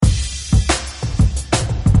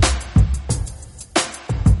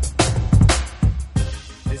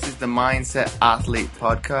Mindset Athlete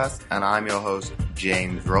podcast, and I'm your host,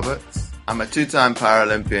 James Roberts. I'm a two-time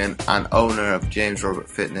Paralympian and owner of James Robert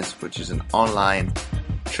Fitness, which is an online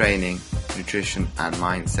training, nutrition and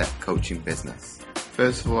mindset coaching business.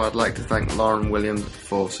 First of all, I'd like to thank Lauren Williams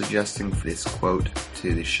for suggesting this quote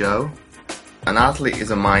to the show. An athlete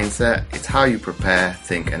is a mindset. It's how you prepare,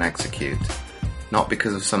 think and execute. Not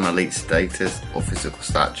because of some elite status or physical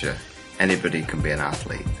stature. Anybody can be an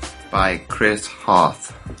athlete. By Chris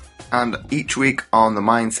Harth. And each week on the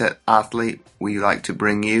Mindset Athlete, we like to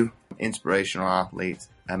bring you inspirational athletes,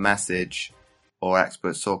 a message, or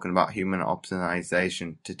experts talking about human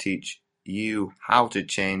optimization to teach you how to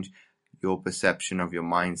change your perception of your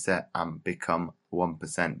mindset and become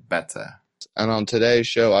 1% better. And on today's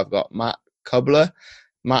show, I've got Matt Cubbler.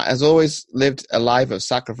 Matt has always lived a life of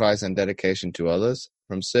sacrifice and dedication to others,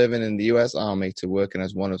 from serving in the US Army to working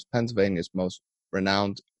as one of Pennsylvania's most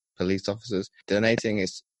renowned police officers, donating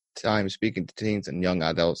his time speaking to teens and young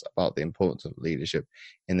adults about the importance of leadership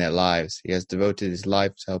in their lives. He has devoted his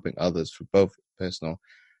life to helping others for both professional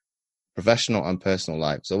and personal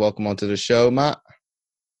life. So welcome onto the show, Matt.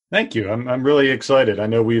 Thank you. I'm really excited. I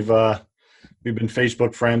know we've been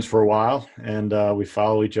Facebook friends for a while, and we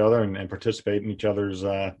follow each other and participate in each other's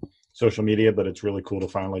social media, but it's really cool to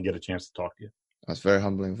finally get a chance to talk to you. That's very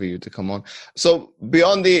humbling for you to come on. So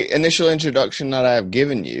beyond the initial introduction that I have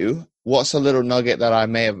given you, what's a little nugget that I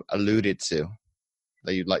may have alluded to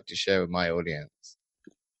that you'd like to share with my audience?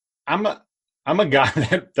 I'm a guy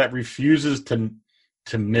that refuses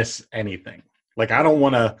to miss anything. Like, I don't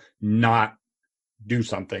want to not do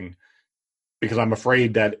something because I'm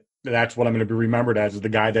afraid that that's what I'm going to be remembered as, is the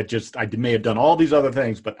guy that just, I may have done all these other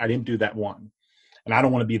things, but I didn't do that one. And I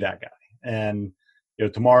don't want to be that guy. And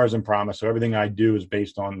tomorrow isn't promised. So everything I do is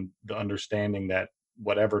based on the understanding that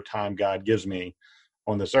whatever time God gives me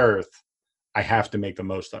on this earth, I have to make the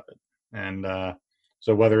most of it. And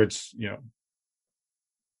so whether it's,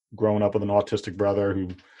 growing up with an autistic brother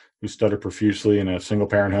who stuttered profusely in a single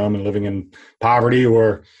parent home and living in poverty,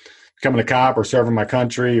 or becoming a cop, or serving my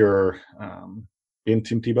country, or being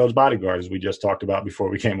Tim Tebow's bodyguard, as we just talked about before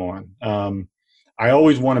we came on. I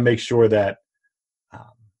always want to make sure that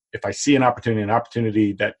if I see an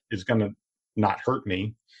opportunity that is going to not hurt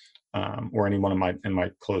me or anyone in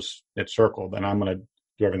my close knit circle, then I'm going to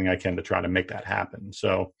do everything I can to try to make that happen.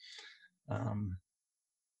 So I'm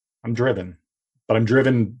driven, but I'm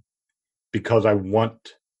driven because I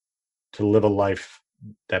want to live a life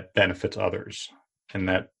that benefits others and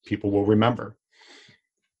that people will remember.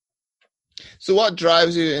 So what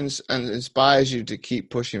drives you and inspires you to keep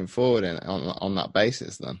pushing forward on that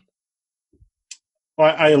basis then?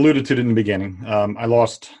 Well, I alluded to it in the beginning. I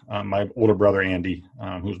lost my older brother, Andy,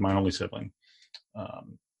 who's my only sibling.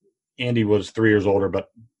 Andy was 3 years older, but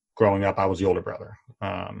growing up, I was the older brother.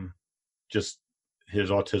 Just his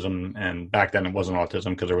autism, and back then it wasn't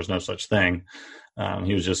autism because there was no such thing.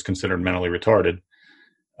 He was just considered mentally retarded.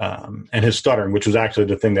 And his stuttering, which was actually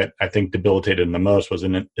the thing that I think debilitated him the most, was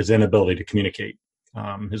his inability to communicate.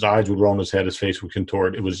 His eyes would roll in his head, his face would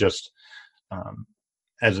contort. It was just,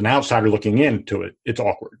 as an outsider looking into it, it's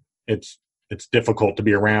awkward. It's difficult to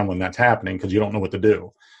be around when that's happening because you don't know what to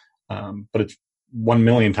do. But it's 1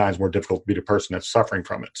 million times more difficult to be the person that's suffering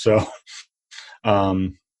from it. So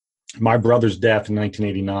my brother's death in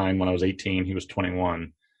 1989, when I was 18, he was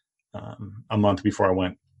 21, a month before I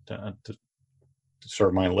went to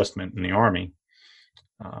serve my enlistment in the Army,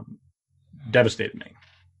 devastated me.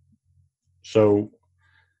 So,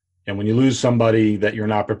 and when you lose somebody that you're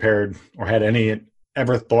not prepared or had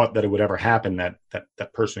ever thought that it would ever happen,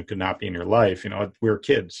 that person could not be in your life, we were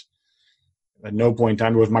kids. At no point in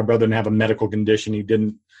time, was my brother didn't have a medical condition. He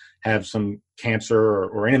didn't have some cancer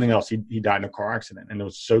or anything else. He died in a car accident. And it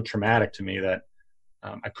was so traumatic to me that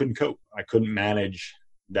I couldn't cope. I couldn't manage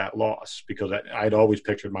that loss because I'd always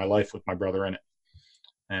pictured my life with my brother in it.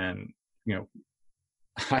 And,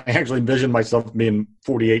 I actually envisioned myself being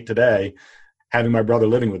 48 today, having my brother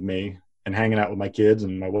living with me and hanging out with my kids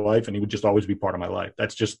and my wife, and he would just always be part of my life.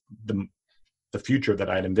 That's just the future that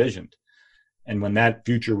I'd envisioned. And when that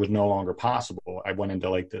future was no longer possible, I went into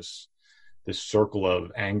like this circle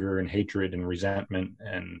of anger and hatred and resentment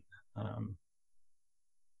and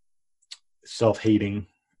self-hating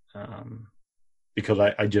because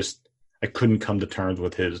I couldn't come to terms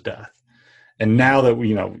with his death. And now that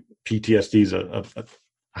PTSD is a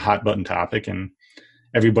hot button topic, and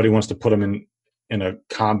everybody wants to put them in a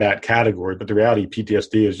combat category, but the reality,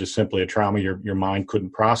 PTSD is just simply a trauma your mind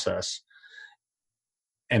couldn't process,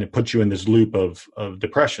 and it puts you in this loop of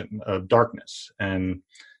depression, of darkness. And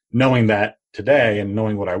knowing that today, and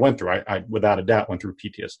knowing what I went through, I without a doubt went through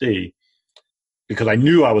PTSD. because I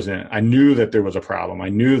knew I was in it. I knew that there was a problem. I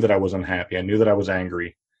knew that I was unhappy. I knew that I was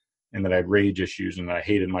angry and that I had rage issues and that I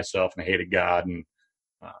hated myself and I hated God. And,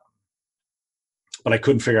 uh, but I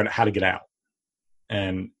couldn't figure out how to get out.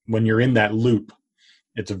 And when you're in that loop,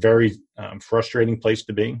 it's a very frustrating place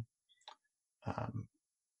to be.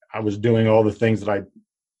 I was doing all the things that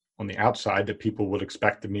on the outside that people would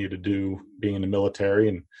expect of me to do, being in the military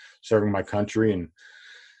and serving my country and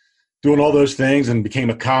doing all those things, and became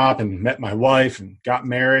a cop and met my wife and got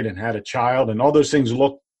married and had a child. And all those things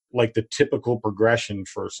look like the typical progression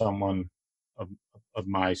for someone of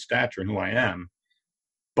my stature and who I am.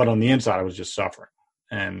 But on the inside, I was just suffering,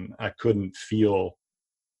 and I couldn't feel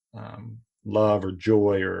love or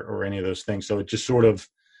joy or any of those things. So it just sort of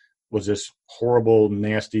was this horrible,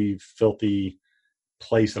 nasty, filthy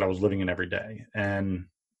place that I was living in every day. And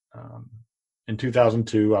in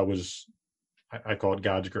 2002, I call it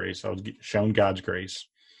God's grace. I was shown God's grace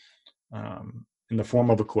in the form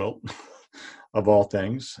of a quilt, of all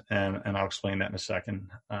things. And I'll explain that in a second.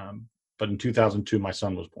 But in 2002, my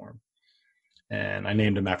son was born, and I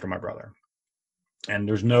named him after my brother. And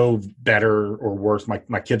there's no better or worse.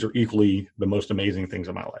 My kids are equally the most amazing things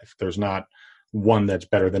in my life. There's not one that's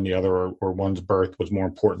better than the other, or one's birth was more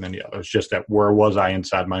important than the other. It's just that where was I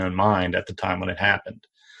inside my own mind at the time when it happened?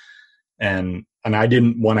 And I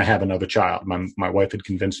didn't want to have another child. My wife had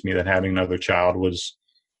convinced me that having another child was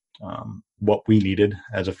what we needed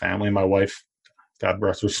as a family. My wife, God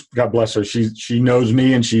bless her, she knows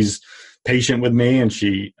me, and she's patient with me, and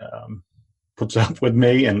she puts up with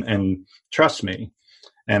me and trusts me,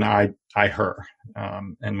 and I her.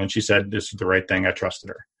 And when she said this is the right thing, I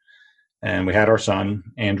trusted her. And we had our son,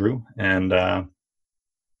 Andrew, and a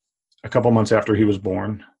couple months after he was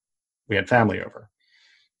born, we had family over.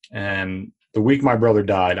 And the week my brother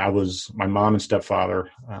died, my mom and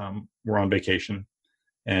stepfather were on vacation,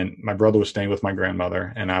 and my brother was staying with my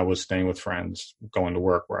grandmother, and I was staying with friends, going to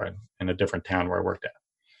work in a different town where I worked at.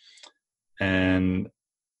 And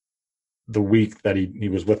the week that he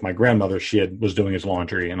was with my grandmother, was doing his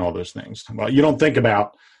laundry and all those things. Well, you don't think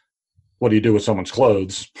about what do you do with someone's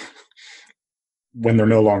clothes when they're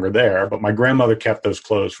no longer there, but my grandmother kept those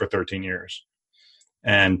clothes for 13 years.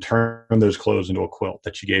 And turned those clothes into a quilt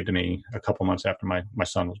that she gave to me a couple months after my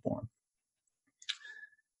son was born.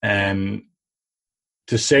 And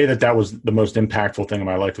to say that was the most impactful thing in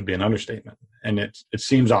my life would be an understatement. And it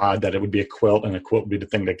seems odd that it would be a quilt, and a quilt would be the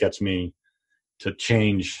thing that gets me to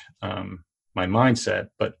change my mindset.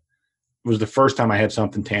 But it was the first time I had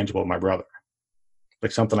something tangible with my brother,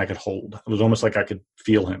 like something I could hold. It was almost like I could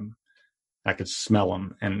feel him. I could smell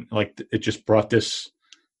him. And like it just brought this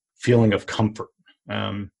feeling of comfort.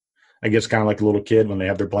 I guess kind of like a little kid when they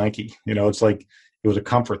have their blankie, it's like, it was a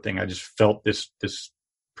comfort thing. I just felt this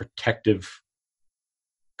protective,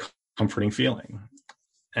 comforting feeling.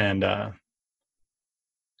 And,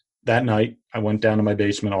 that night I went down to my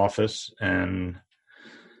basement office, and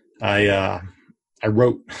I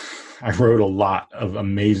wrote a lot of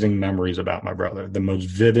amazing memories about my brother, the most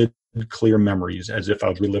vivid, clear memories, as if I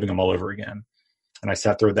was reliving them all over again. And I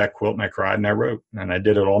sat there with that quilt and I cried and I wrote, and I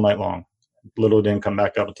did it all night long. Literally didn't come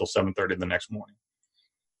back up until 7:30 the next morning.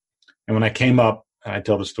 And when I came up, and I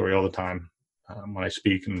tell this story all the time when I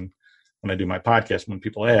speak and when I do my podcast, when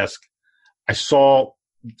people ask,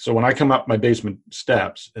 so when I come up my basement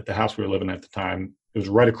steps at the house we were living at the time, it was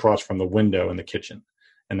right across from the window in the kitchen,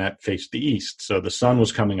 and that faced the east. So the sun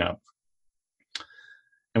was coming up.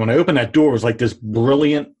 And when I opened that door, it was like this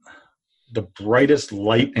brilliant, the brightest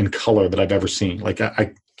light and color that I've ever seen. Like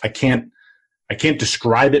I can't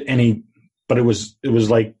describe it but it was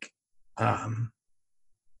like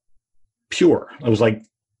pure. It was like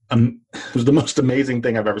it was the most amazing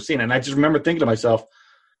thing I've ever seen. And I just remember thinking to myself,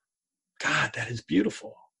 God, that is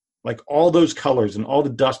beautiful. Like all those colors and all the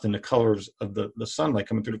dust and the colors of the sunlight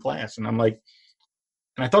coming through the glass. And I'm like,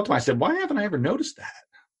 and I thought to myself, why haven't I ever noticed that?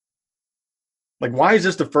 Like, why is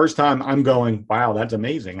this the first time I'm going, wow, that's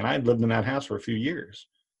amazing? And I had lived in that house for a few years.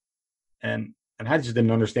 And I just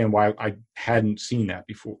didn't understand why I hadn't seen that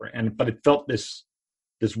before. But it felt this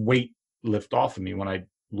weight lift off of me when I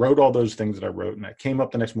wrote all those things that I wrote, and I came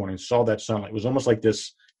up the next morning and saw that sunlight. It was almost like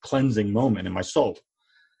this cleansing moment in my soul.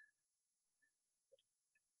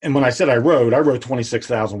 And when I said I wrote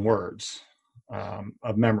 26,000 words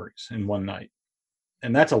of memories in one night.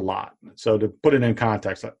 And that's a lot. So to put it in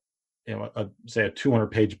context, say a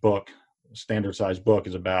 200-page book, standard size book,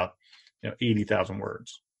 is about 80,000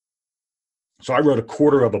 words. So I wrote a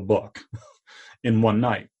quarter of a book in one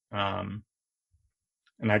night. And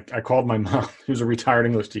I called my mom, who's a retired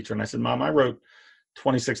English teacher, and I said, Mom, I wrote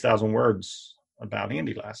 26,000 words about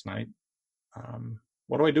Andy last night.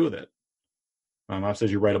 What do I do with it? My mom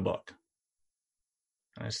says, you write a book.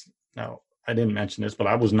 Now, I didn't mention this, but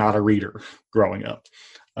I was not a reader growing up.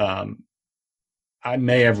 I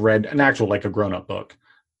may have read an actual, like a grown-up book,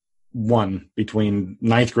 one between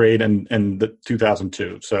ninth grade and the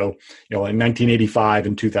 2002. So, in 1985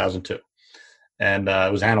 and 2002. And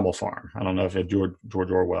it was Animal Farm. I don't know if it George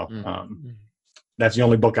Orwell. That's the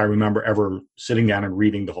only book I remember ever sitting down and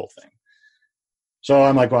reading the whole thing. So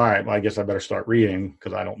I'm like, well, all right, well, I guess I better start reading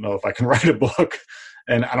because I don't know if I can write a book,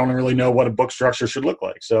 and I don't really know what a book structure should look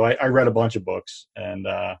like. So I read a bunch of books, and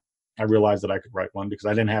I realized that I could write one because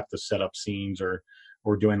I didn't have to set up scenes or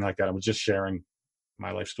do anything like that. I was just sharing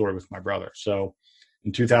my life story with my brother. So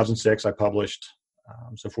in 2006, I published,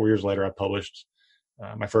 so 4 years later, I published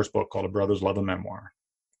my first book called A Brother's Love, a Memoir.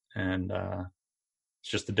 And it's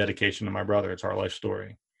just the dedication to my brother. It's our life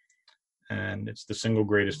story. And it's the single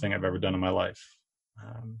greatest thing I've ever done in my life.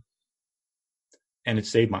 And it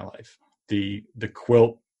saved my life. The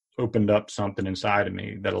quilt opened up something inside of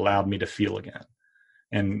me that allowed me to feel again.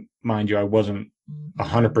 And mind you, I wasn't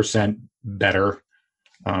 100% better,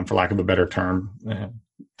 for lack of a better term,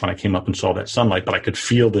 when I came up and saw that sunlight, but I could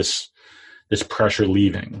feel this pressure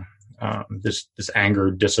leaving, this anger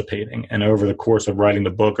dissipating. And over the course of writing the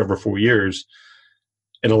book over 4 years,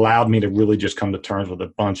 it allowed me to really just come to terms with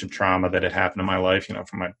a bunch of trauma that had happened in my life,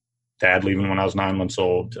 from my dad leaving when I was 9 months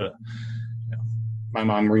old to my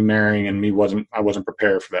mom remarrying and I wasn't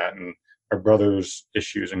prepared for that. And my brother's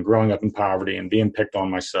issues and growing up in poverty and being picked on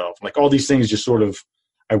myself. Like all these things just sort of,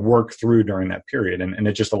 I worked through during that period. And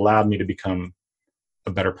it just allowed me to become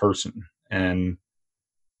a better person. And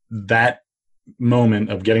that moment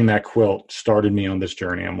of getting that quilt started me on this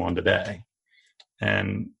journey I'm on today.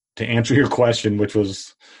 And to answer your question, which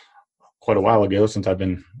was quite a while ago since I've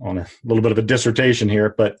been on a little bit of a dissertation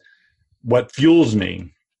here, but what fuels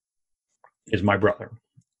me is my brother.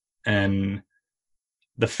 And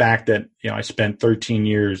the fact that, I spent 13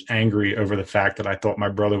 years angry over the fact that I thought my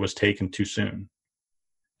brother was taken too soon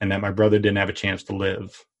and that my brother didn't have a chance to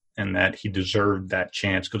live and that he deserved that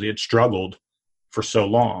chance because he had struggled for so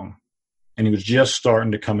long and he was just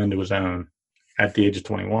starting to come into his own at the age of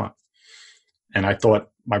 21. And I thought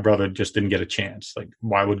my brother just didn't get a chance. Like,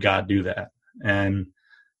 why would God do that? And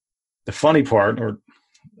the funny part, or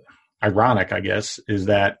ironic, I guess, is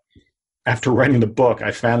that after writing the book,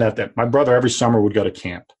 I found out that my brother every summer would go to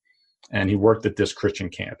camp and he worked at this Christian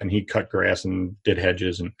camp and he cut grass and did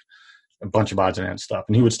hedges and a bunch of odds and ends stuff.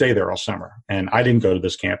 And he would stay there all summer. And I didn't go to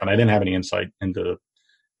this camp and I didn't have any insight into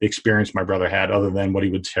the experience my brother had other than what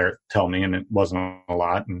he would tell me. And it wasn't a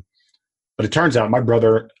lot. But it turns out my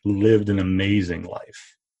brother lived an amazing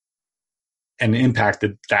life and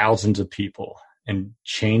impacted thousands of people and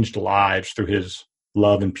changed lives through his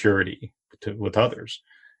love and purity with others.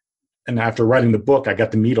 And after writing the book, I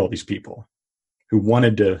got to meet all these people who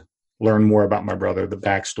wanted to learn more about my brother, the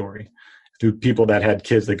backstory, to people that had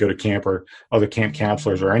kids that go to camp or other camp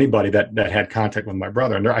counselors or anybody that had contact with my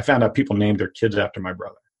brother. And I found out people named their kids after my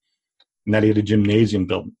brother and that he had a gymnasium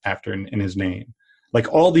built after in his name.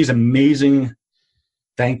 Like all these amazing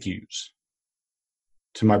thank yous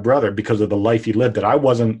to my brother because of the life he lived that I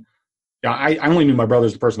wasn't, I only knew my brother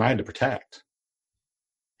as the person I had to protect.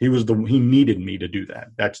 He needed me to do that.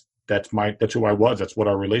 That's who I was. That's what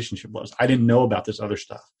our relationship was. I didn't know about this other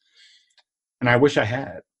stuff. And I wish I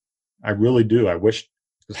had. I really do. I wish,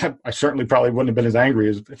 I certainly probably wouldn't have been as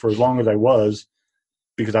angry for as long as I was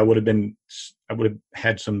because I would have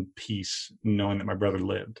had some peace knowing that my brother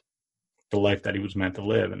lived the life that he was meant to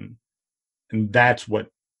live. And that's what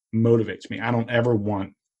motivates me. I don't ever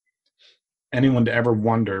want anyone to ever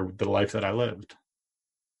wonder the life that I lived.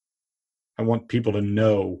 I want people to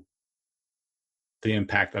know the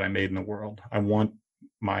impact that I made in the world. I don't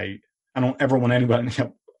ever want anybody,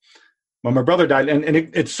 when my brother died, and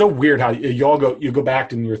it's so weird how you go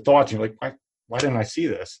back in your thoughts and you're like, why didn't I see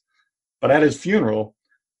this? But at his funeral,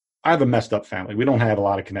 I have a messed up family. We don't have a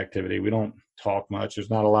lot of connectivity. We don't talk much.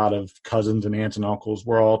 There's not a lot of cousins and aunts and uncles.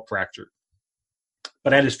 We're all fractured.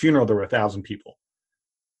 But at his funeral, there were 1,000 people.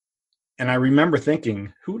 And I remember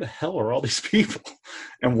thinking, who the hell are all these people?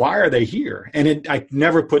 And why are they here? And I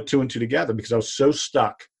never put two and two together because I was so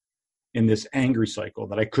stuck in this angry cycle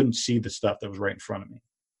that I couldn't see the stuff that was right in front of me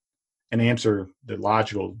and answer the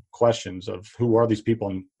logical questions of who are these people?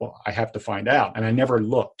 And well, I have to find out. And I never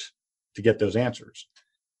looked to get those answers.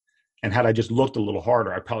 And had I just looked a little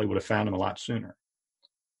harder, I probably would have found them a lot sooner.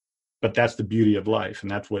 But that's the beauty of life.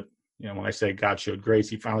 And that's what, when I say God showed grace,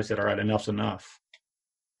 he finally said, all right, enough's enough.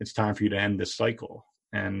 It's time for you to end this cycle.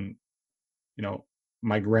 And,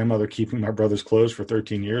 my grandmother keeping my brother's clothes for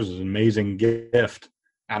 13 years is an amazing gift.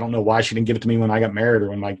 I don't know why she didn't give it to me when I got married or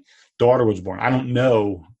when my daughter was born. I don't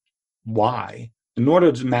know why, nor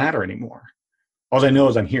does it matter anymore. All I know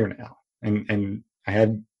is I'm here now, and I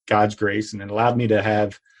had God's grace, and it allowed me to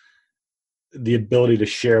have the ability to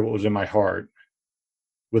share what was in my heart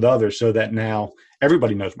with others, so that now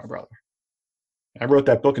everybody knows my brother. I wrote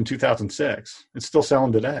that book in 2006. It's still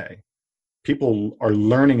selling today. People are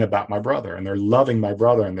learning about my brother, and they're loving my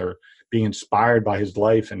brother, and they're being inspired by his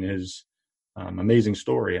life and his amazing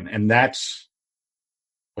story. And that's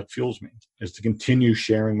what fuels me, is to continue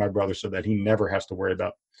sharing my brother so that he never has to worry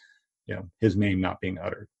about, his name not being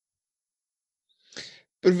uttered.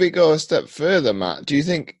 But if we go a step further, Matt, do you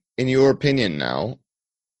think, in your opinion now,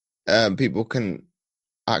 people can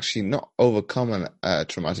actually not overcome a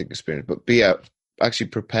traumatic experience, but actually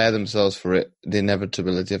prepare themselves for it, the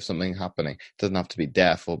inevitability of something happening? It doesn't have to be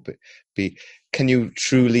death, or can you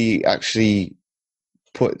truly actually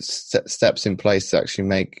put steps in place to actually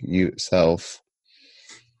make yourself,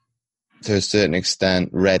 to a certain extent,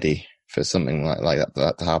 ready for something like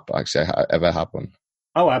that to happen, actually ever happen?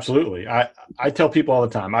 Oh, absolutely. I tell people all the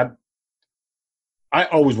time, I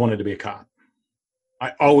always wanted to be a cop.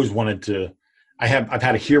 I always wanted to. I've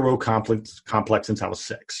had a hero complex since I was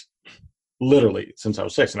 6, literally since I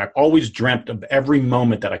was 6. And I've always dreamt of every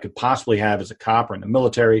moment that I could possibly have as a cop or in the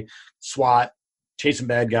military, SWAT, chasing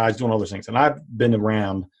bad guys, doing all those things. And I've been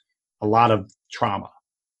around a lot of trauma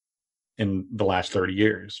in the last 30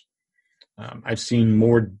 years. I've seen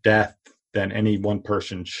more death than any one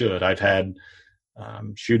person should. I've had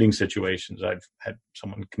shooting situations. I've had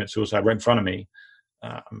someone commit suicide right in front of me.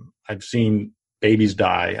 I've seen babies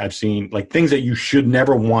die. I've seen things that you should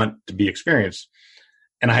never want to be experienced.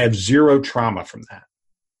 And I have zero trauma from that,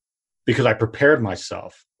 because I prepared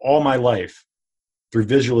myself all my life through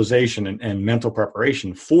visualization and mental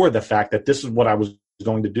preparation for the fact that this is what I was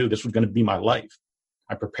going to do. This was going to be my life.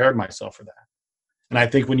 I prepared myself for that. And I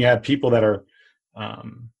think when you have people that are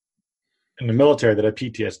in the military that have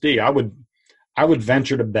PTSD, I would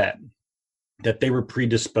venture to bet that they were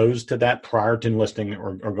predisposed to that prior to enlisting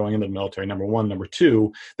or going into the military, number one. Number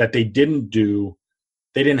two, that they didn't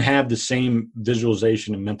have the same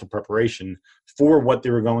visualization and mental preparation for what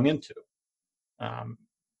they were going into.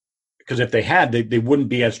 Because if they had, they wouldn't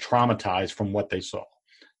be as traumatized from what they saw.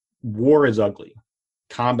 War is ugly.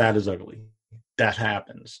 Combat is ugly. That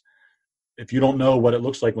happens. If you don't know what it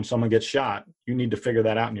looks like when someone gets shot, you need to figure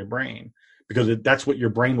that out in your brain, because that's what your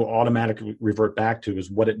brain will automatically revert back to, is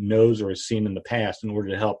what it knows or has seen in the past, in order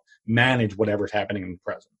to help manage whatever's happening in the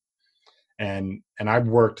present. And I've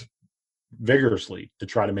worked vigorously to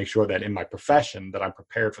try to make sure that in my profession that I'm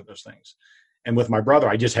prepared for those things. And with my brother,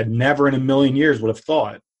 I just had never in a million years would have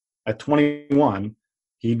thought at 21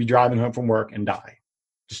 he'd be driving home from work and die.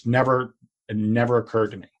 It never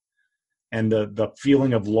occurred to me. And the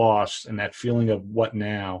feeling of loss, and that feeling of what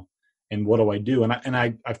now, and what do I do? And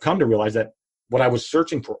I've come to realize that what I was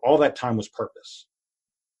searching for all that time was purpose.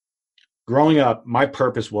 Growing up, my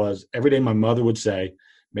purpose was, every day my mother would say,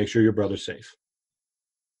 make sure your brother's safe.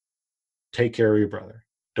 Take care of your brother.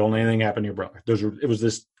 Don't let anything happen to your brother. It was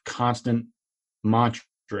this constant mantra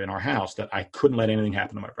in our house that I couldn't let anything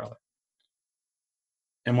happen to my brother.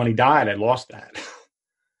 And when he died, I lost that.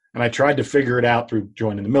 And I tried to figure it out through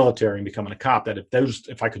joining the military and becoming a cop, that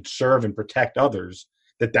if I could serve and protect others,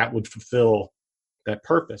 that would fulfill that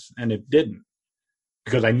purpose. And it didn't,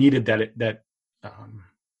 because I needed that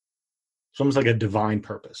it's almost like a divine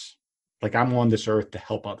purpose. Like, I'm on this earth to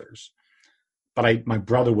help others. But my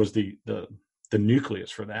brother was the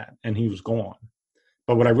nucleus for that, and he was gone.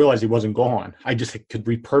 But when I realized he wasn't gone, I just could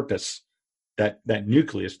repurpose that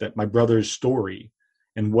nucleus, that my brother's story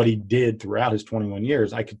and what he did throughout his 21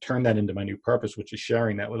 years, I could turn that into my new purpose, which is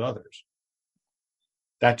sharing that with others.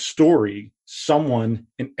 That story, someone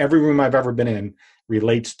in every room I've ever been in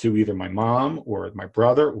relates to either my mom or my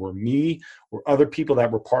brother or me or other people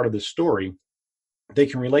that were part of this story. They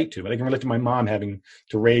can relate to. They can relate to my mom having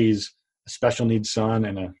to raise a special needs son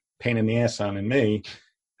and a pain in the ass son and me,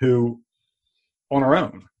 who on her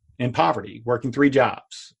own, in poverty, working 3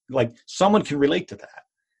 jobs. Like, someone can relate to that.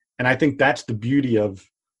 And I think that's the beauty of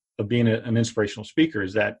being an inspirational speaker,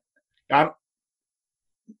 is that,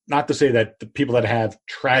 not to say that the people that have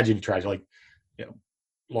tragedy, like,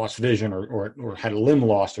 lost vision or had a limb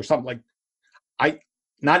lost or something,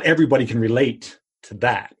 not everybody can relate to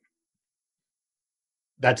that.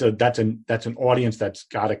 That's an audience that's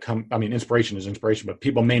got to come. I mean, inspiration is inspiration, but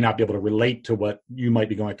people may not be able to relate to what you might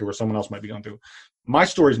be going through or someone else might be going through. My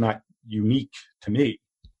story is not unique to me.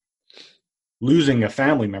 Losing a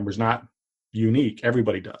family member is not unique.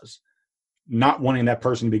 Everybody does. Not wanting that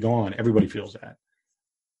person to be gone, everybody feels that.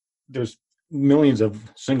 There's millions of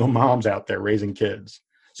single moms out there raising kids.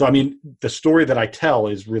 So, I mean, the story that I tell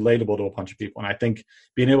is relatable to a bunch of people. And I think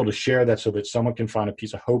being able to share that so that someone can find a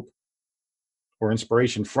piece of hope or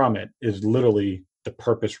inspiration from it is literally the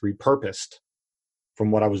purpose repurposed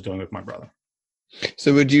from what I was doing with my brother.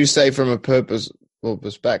 So would you say from a purposeful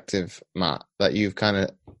perspective, Matt, that you've kind of,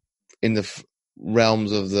 in the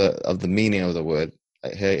realms of the meaning of the word,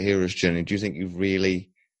 like hero's journey, do you think you've really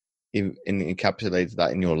encapsulated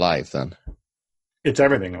that in your life then? It's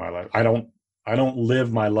everything in my life. I don't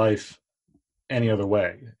live my life any other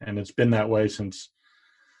way. And it's been that way since,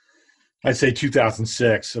 I'd say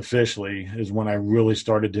 2006 officially is when I really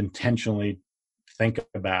started to intentionally think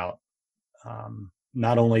about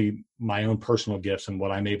not only my own personal gifts and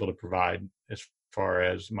what I'm able to provide as far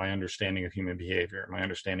as my understanding of human behavior, my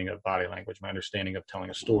understanding of body language, my understanding of telling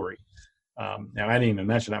a story. And I didn't even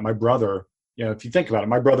mention that my brother, if you think about it,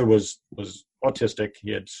 my brother was autistic.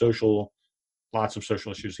 He had lots of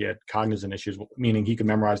social issues. He had cognizant issues, meaning he could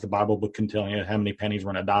memorize the Bible, but couldn't tell you how many pennies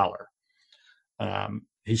were in a dollar.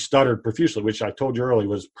 He stuttered profusely, which I told you earlier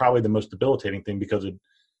was probably the most debilitating thing because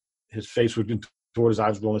his face would toward his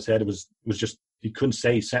eyes, roll his head. It was just, he couldn't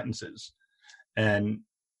say sentences. And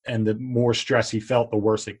the more stress he felt, the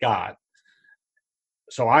worse it got.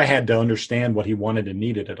 So I had to understand what he wanted and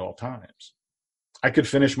needed at all times. I could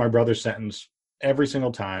finish my brother's sentence every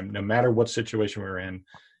single time, no matter what situation we were in,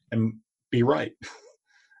 and be right.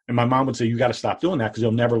 And my mom would say, you got to stop doing that because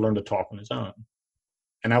he'll never learn to talk on his own.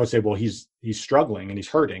 And I would say, well, he's struggling and he's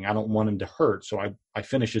hurting. I don't want him to hurt. So I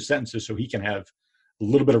finish his sentences so he can have a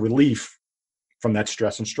little bit of relief from that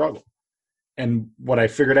stress and struggle. And what I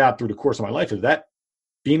figured out through the course of my life is that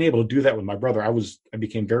being able to do that with my brother, I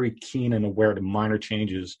became very keen and aware to minor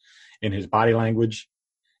changes in his body language,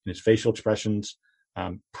 in his facial expressions,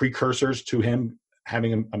 precursors to him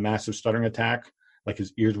having a massive stuttering attack, like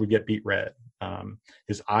his ears would get beet red.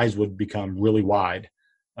 His eyes would become really wide,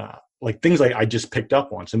 like things like I just picked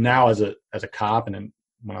up on. So now as a cop and then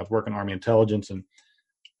when I was working Army intelligence, and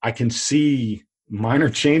I can see minor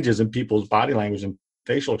changes in people's body language and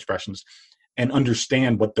facial expressions and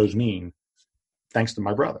understand what those mean thanks to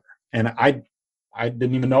my brother. And I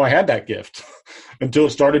didn't even know I had that gift until it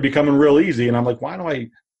started becoming real easy. And I'm like, why am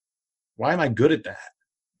I good at that?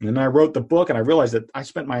 And then I wrote the book and I realized that I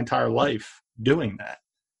spent my entire life doing that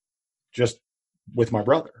just with my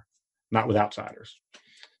brother, not with outsiders.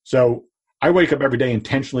 So I wake up every day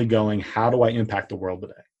intentionally going, how do I impact the world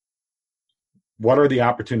today? What are the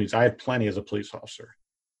opportunities? I have plenty as a police officer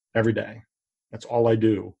every day. That's all I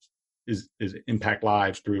do is impact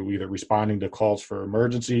lives through either responding to calls for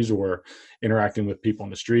emergencies or interacting with people on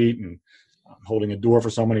the street and holding a door for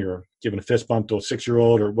somebody or giving a fist bump to a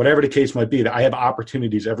 6-year-old or whatever the case might be. That I have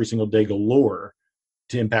opportunities every single day galore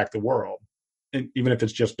to impact the world, and even if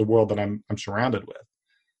it's just the world that I'm surrounded with.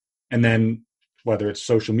 And then whether it's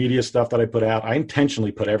social media stuff that I put out, I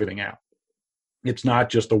intentionally put everything out. It's not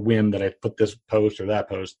just a whim that I put this post or that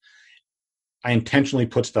post. I intentionally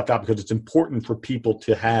put stuff out because it's important for people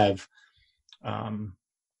to have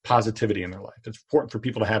positivity in their life. It's important for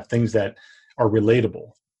people to have things that are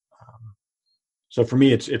relatable. So for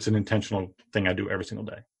me, it's an intentional thing I do every single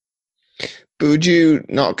day. But would you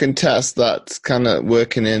not contest that kind of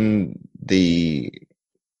working in the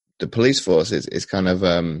police force is kind of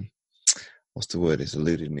what's the word? It's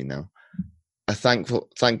eluded me now. A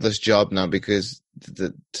thankless job now because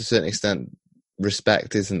to a certain extent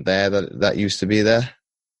respect isn't there that used to be there.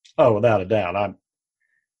 Oh, without a doubt.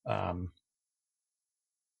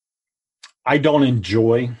 I don't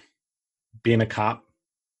enjoy being a cop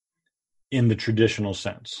in the traditional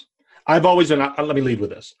sense. I've always been, let me lead with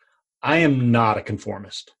this. I am not a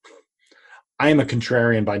conformist. I am a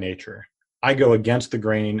contrarian by nature. I go against the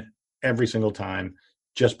grain every single time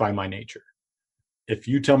just by my nature. If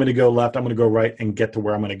you tell me to go left, I'm going to go right and get to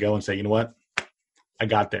where I'm going to go and say, you know what? I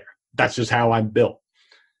got there. That's just how I'm built.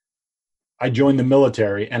 I joined the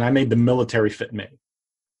military and I made the military fit me.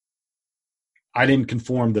 I didn't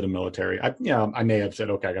conform to the military. I may have said,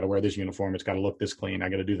 okay, I got to wear this uniform. It's got to look this clean. I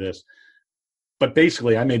got to do this. But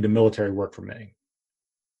basically, I made the military work for me.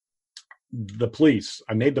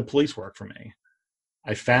 I made the police work for me.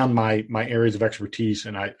 I found my areas of expertise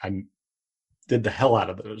and I did the hell out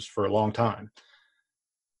of those for a long time.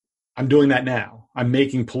 I'm doing that now. I'm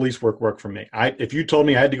making police work for me. If you told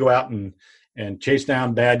me I had to go out and chase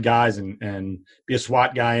down bad guys and be a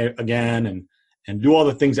SWAT guy again and do all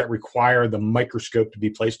the things that require the microscope to be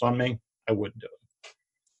placed on me, I wouldn't do it.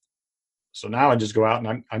 So now I just go out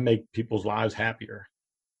and I make people's lives happier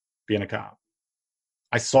being a cop.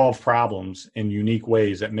 I solve problems in unique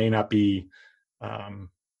ways that may not be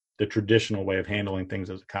the traditional way of handling things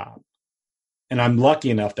as a cop. And I'm lucky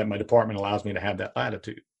enough that my department allows me to have that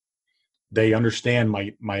latitude. They understand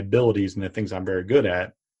my abilities and the things I'm very good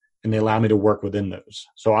at, and they allow me to work within those.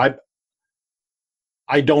 So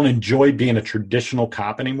I don't enjoy being a traditional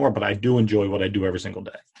cop anymore, but I do enjoy what I do every single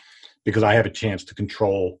day because I have a chance to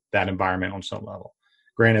control that environment on some level.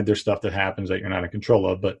 Granted, there's stuff that happens that you're not in control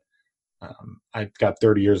of, but I've got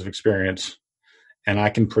 30 years of experience, and I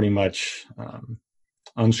can pretty much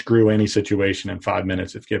unscrew any situation in 5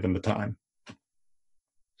 minutes if given the time.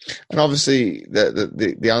 And obviously,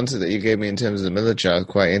 the answer that you gave me in terms of the military is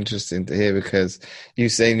quite interesting to hear, because you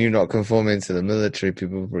saying you're not conforming to the military,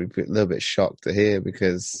 people will be a little bit shocked to hear,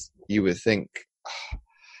 because you would think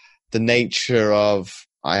the nature of,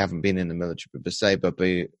 I haven't been in the military per se, but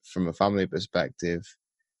from a family perspective,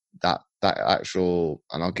 that actual,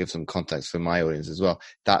 and I'll give some context for my audience as well,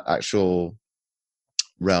 that actual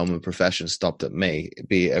realm of profession stopped at me.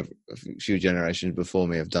 Be a few generations before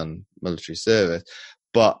me have done military service.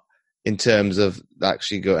 But in terms of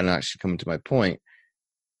actually coming to my point,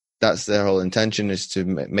 that's their whole intention, is to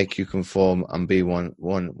make you conform and be one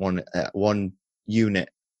unit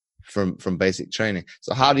from basic training.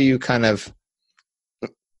 So how do you kind of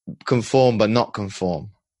conform but not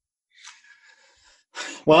conform?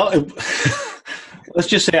 Well, let's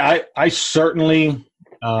just say I certainly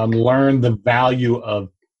learned the value of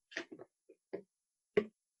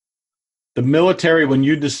the military. When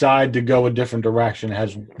you decide to go a different direction,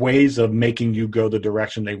 has ways of making you go the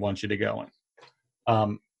direction they want you to go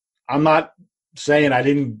in. I'm not saying I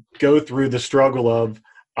didn't go through the struggle of,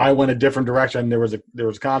 I went a different direction. There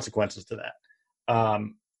was consequences to that.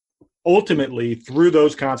 Ultimately, through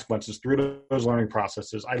those consequences, through those learning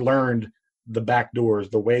processes, I learned the back doors,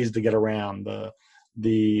 the ways to get around,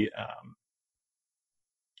 the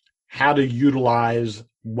how to utilize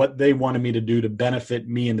what they wanted me to do to benefit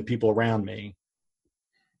me and the people around me,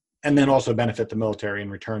 and then also benefit the military in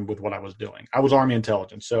return with what I was doing. I was Army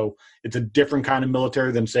intelligence, so it's a different kind of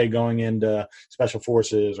military than, say, going into special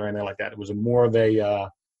forces or anything like that. It was more of a, I'm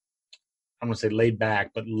going to say laid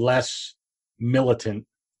back, but less militant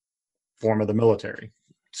form of the military,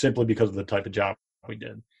 simply because of the type of job we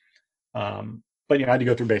did. But, I had to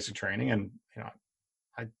go through basic training, and,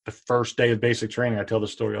 the first day of basic training, I tell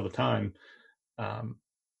this story all the time.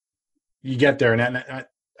 You get there, and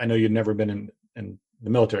I know you've never been in the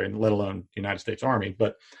military, let alone the United States Army,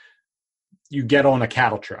 but you get on a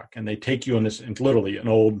cattle truck, and they take you in this, and literally an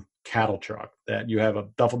old cattle truck that you have a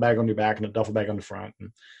duffel bag on your back and a duffel bag on the front.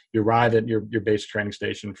 And you arrive at your basic training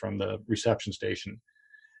station from the reception station,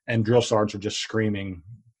 and drill sergeants are just screaming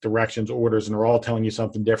directions, orders, and they're all telling you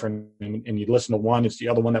something different. And you listen to one, it's the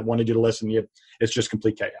other one that wanted you to listen. It's just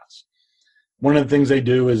complete chaos. One of the things they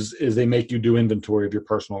do is they make you do inventory of your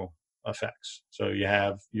personal effects. So you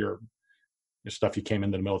have your stuff you came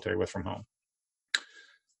into the military with from home.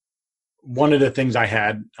 One of the things I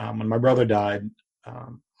had, when my brother died,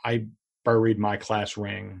 I buried my class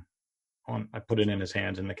ring I put it in his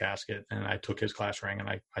hands in the casket, and I took his class ring, and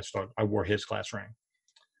I wore his class ring.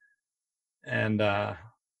 And I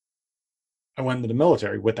went into the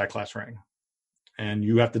military with that class ring. And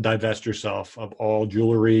you have to divest yourself of all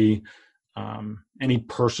jewelry, any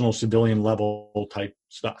personal civilian level type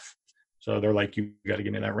stuff. So they're like, you got to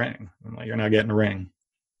give me that ring. I'm like, you're not getting a ring.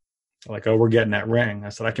 They're like, oh, we're getting that ring. I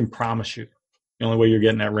said, I can promise you, the only way you're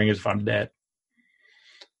getting that ring is if I'm dead.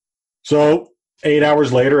 So 8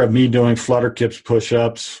 hours later of me doing flutter kips,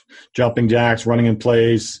 push-ups, jumping jacks, running in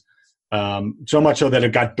place, so much so that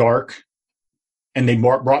it got dark, and they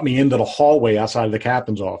brought me into the hallway outside of the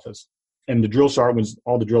captain's office. And the drill sergeants,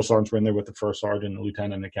 all the drill sergeants were in there with the first sergeant, the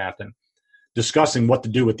lieutenant, and the captain, discussing what to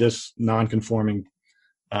do with this non-conforming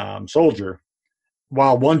soldier,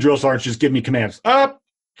 while one drill sergeant just giving me commands: up,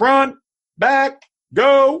 front, back,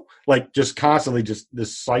 go, like just constantly, just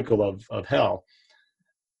this cycle of hell.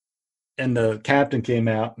 And the captain came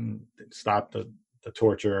out and stopped the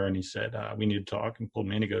torture, and he said, we need to talk, and pulled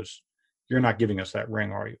me in. He goes, you're not giving us that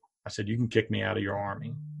ring, are you? I said, you can kick me out of your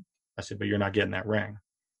army. I said, but you're not getting that ring.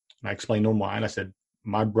 And I explained to him why. And I said,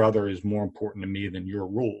 my brother is more important to me than your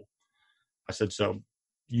rule. I said, so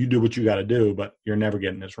you do what you got to do, but you're never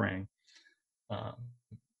getting this ring.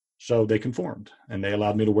 So they conformed, and they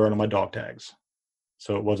allowed me to wear it on my dog tags,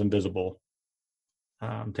 so it wasn't visible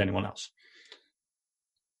to anyone else.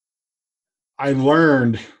 I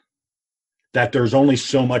learned that there's only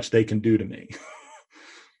so much they can do to me.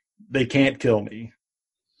 They can't kill me.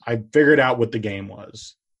 I figured out what the game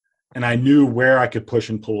was, and I knew where I could push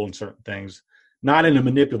and pull in certain things, not in a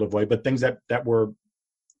manipulative way, but things that were,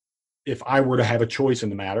 if I were to have a choice in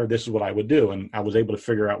the matter, this is what I would do. And I was able to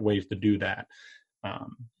figure out ways to do that.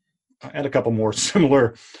 I had a couple more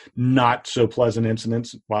similar, not so pleasant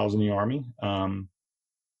incidents while I was in the Army.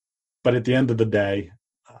 But at the end of the day,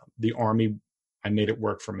 the Army, I made it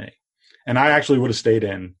work for me. And I actually would have stayed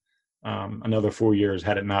in another 4 years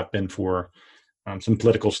had it not been for some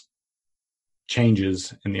political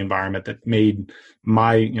changes in the environment that made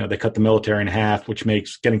they cut the military in half, which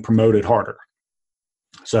makes getting promoted harder.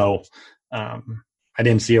 So I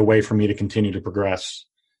didn't see a way for me to continue to progress.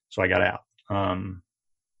 So I got out.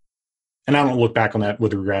 And I don't look back on that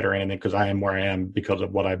with regret or anything because I am where I am because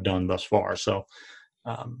of what I've done thus far. So,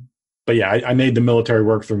 but yeah, I made the military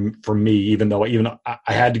work for me, even though I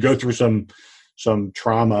had to go through some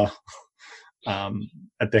trauma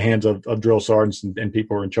at the hands of drill sergeants and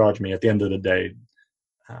people who were in charge of me. At the end of the day,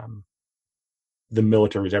 the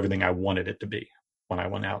military was everything I wanted it to be when I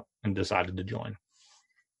went out and decided to join.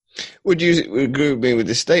 Would you agree with me with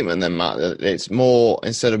this statement then, Matt, that it's more,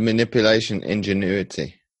 instead of manipulation,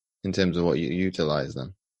 ingenuity in terms of what you utilize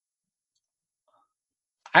then?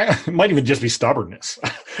 It might even just be stubbornness.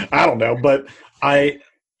 I don't know, but I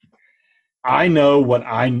know what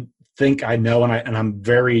I think I know, and I'm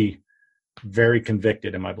very, very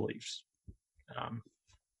convicted in my beliefs.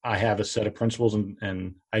 I have a set of principles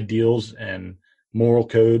and ideals and moral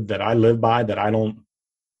code that I live by that I don't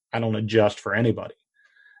adjust for anybody.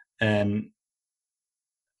 And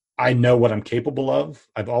I know what I'm capable of.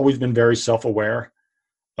 I've always been very self-aware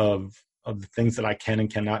of the things that I can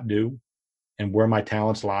and cannot do and where my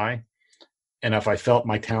talents lie. And if I felt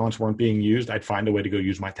my talents weren't being used, I'd find a way to go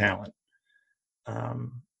use my talent.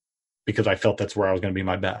 Because I felt that's where I was going to be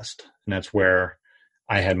my best. And that's where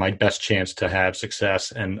I had my best chance to have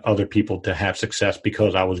success and other people to have success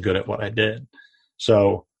because I was good at what I did.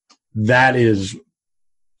 So that's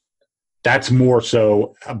more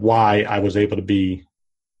so why I was able to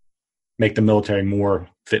make the military more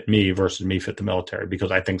fit me versus me fit the military,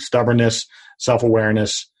 because I think stubbornness,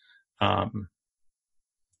 self-awareness, and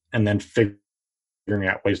then figuring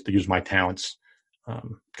out ways to use my talents.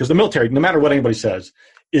 Because the military, no matter what anybody says,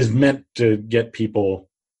 is meant to get people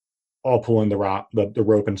all pulling the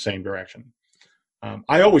rope in the same direction.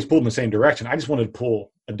 I always pulled in the same direction. I just wanted to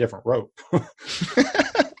pull a different rope.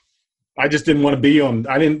 I just didn't want to be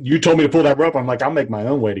you told me to pull that rope. I'm like, I'll make my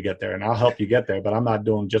own way to get there and I'll help you get there, but I'm not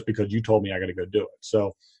doing just because you told me I got to go do it.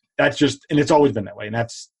 So that's just, and it's always been that way. And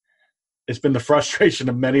it's been the frustration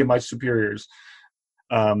of many of my superiors.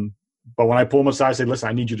 But when I pull them aside, I say, listen,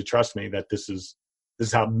 I need you to trust me that this is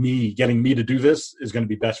how getting me to do this is going to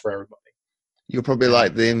be best for everybody. You're probably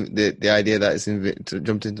like the idea that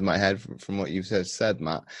jumped into my head from what you've said,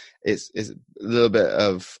 Matt. It's a little bit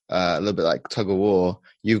like tug of war.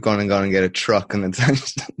 You've gone and get a truck and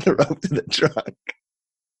attached the rope to the truck.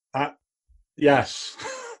 Yes,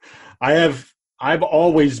 I've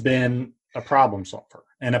always been a problem solver,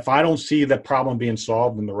 and if I don't see the problem being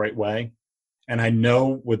solved in the right way, and I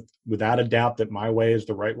know without a doubt that my way is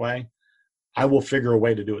the right way, I will figure a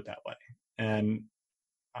way to do it that way. And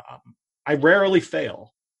I rarely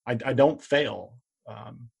fail. I don't fail.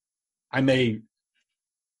 I may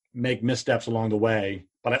make missteps along the way,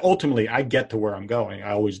 but ultimately I get to where I'm going.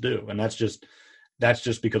 I always do. And that's just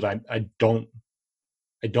because I don't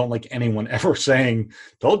like anyone ever saying,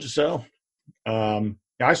 told you so.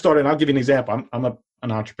 I started, and I'll give you an example. I'm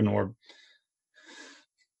an entrepreneur.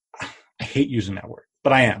 I hate using that word,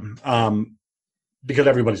 but I am. Because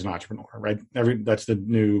everybody's an entrepreneur, right? That's the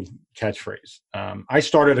new catchphrase. I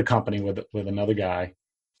started a company with another guy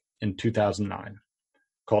in 2009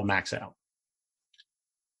 called Max Out.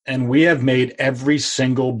 And we have made every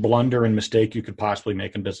single blunder and mistake you could possibly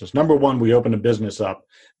make in business. Number one, we opened a business up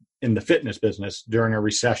in the fitness business during a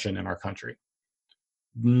recession in our country.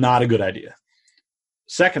 Not a good idea.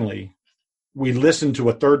 Secondly, we listened to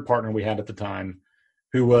a third partner we had at the time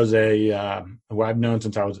who was who I've known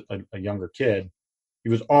since I was a younger kid. He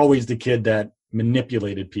was always the kid that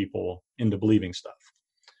manipulated people into believing stuff.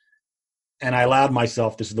 And I allowed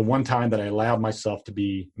myself, this is the one time that I allowed myself to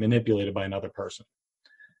be manipulated by another person.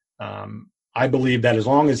 I believe that as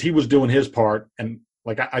long as he was doing his part, and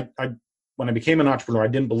like when I became an entrepreneur, I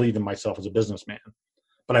didn't believe in myself as a businessman,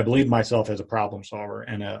 but I believed myself as a problem solver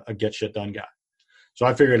and a get shit done guy. So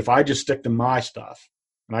I figured if I just stick to my stuff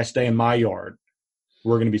and I stay in my yard,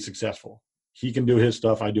 we're going to be successful. He can do his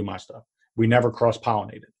stuff, I do my stuff. We never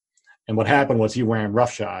cross-pollinated. And what happened was he ran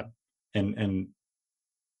roughshod, and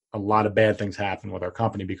a lot of bad things happened with our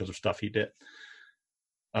company because of stuff he did.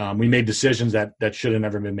 We made decisions that should have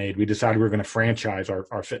never been made. We decided we were going to franchise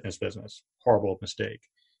our fitness business. Horrible mistake.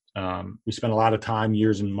 We spent a lot of time,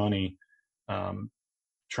 years, and money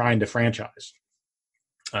trying to franchise.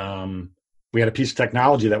 We had a piece of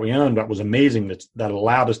technology that we owned that was amazing, that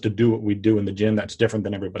allowed us to do what we do in the gym that's different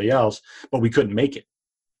than everybody else, but we couldn't make it.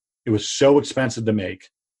 It was so expensive to make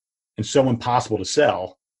and so impossible to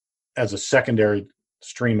sell as a secondary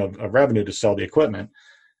stream of revenue to sell the equipment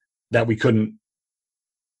that we couldn't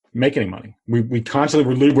make any money. We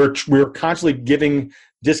constantly were constantly giving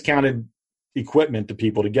discounted equipment to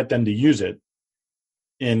people to get them to use it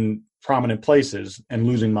in prominent places and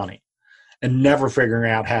losing money, and never figuring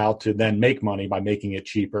out how to then make money by making it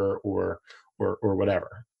cheaper or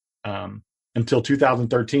whatever. Until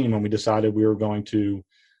 2013, when we decided we were going to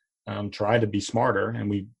try to be smarter, and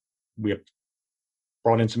we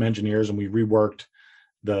brought in some engineers and we reworked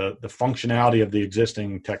the functionality of the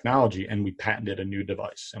existing technology, and we patented a new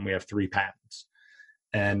device, and we have 3 patents.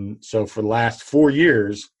 And so for the last 4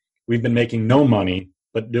 years, we've been making no money,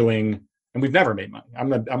 and we've never made money. I'm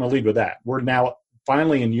gonna lead with that. We're now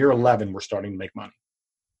finally in year 11, we're starting to make money.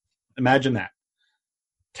 Imagine that.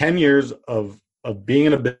 10 years of being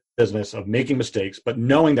in a business, of making mistakes, but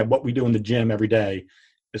knowing that what we do in the gym every day,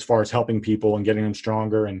 as far as helping people and getting them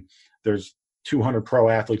stronger, and there's 200 pro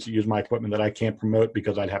athletes that use my equipment that I can't promote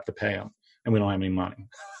because I'd have to pay them, and we don't have any money.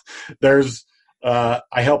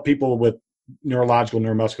 I help people with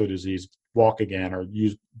neuromuscular disease walk again, or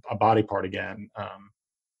use a body part again,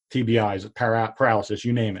 TBIs, paralysis,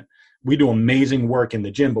 you name it. We do amazing work in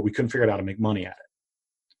the gym, but we couldn't figure out how to make money at it.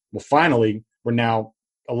 Well, finally, we're now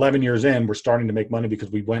 11 years in, we're starting to make money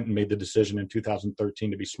because we went and made the decision in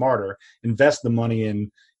 2013 to be smarter, invest the money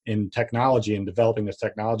in technology and developing this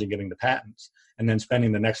technology, getting the patents, and then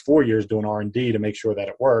spending the next 4 years doing R&D to make sure that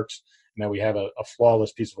it works and that we have a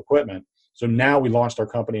flawless piece of equipment. So now we launched our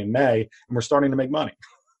company in May, and we're starting to make money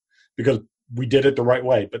because we did it the right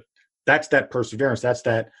way. But that's that perseverance. That's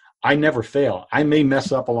that I never fail. I may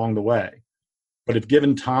mess up along the way, but if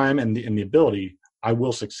given time and the ability, I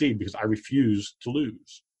will succeed because I refuse to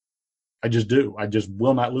lose. I just do. I just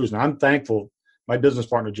will not lose. And I'm thankful. My business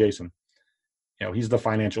partner, Jason, he's the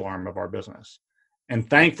financial arm of our business. And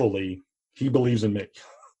thankfully, he believes in me.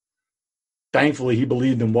 Thankfully, he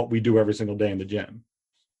believed in what we do every single day in the gym,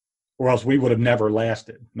 or else we would have never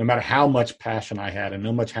lasted, no matter how much passion I had and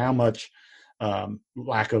how much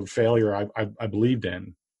lack of failure I believed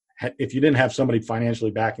in. If you didn't have somebody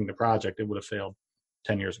financially backing the project, it would have failed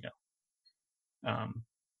 10 years ago.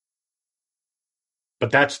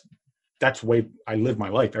 But that's the way I live my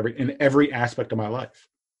life, in every aspect of my life.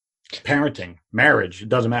 Parenting, marriage, it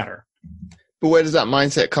doesn't matter. But where does that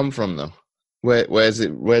mindset come from, though? Where's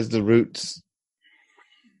the roots?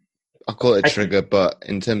 I'll call it a trigger, but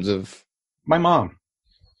in terms of my mom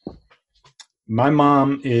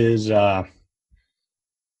is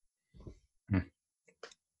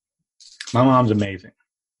my mom's amazing.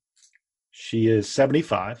 She is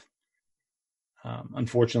 75.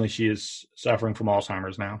 Unfortunately, she is suffering from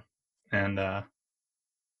Alzheimer's now, and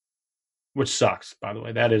which sucks, by the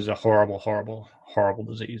way. That is a horrible, horrible, horrible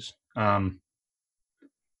disease. But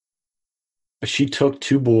she took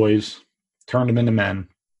 2 boys, turned them into men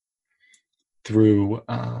through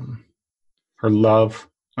her love,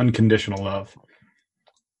 unconditional love,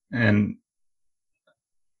 and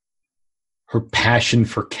her passion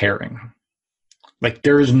for caring. Like,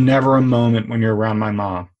 there is never a moment when you're around my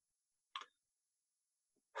mom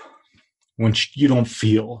when you don't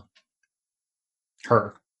feel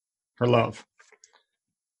her love.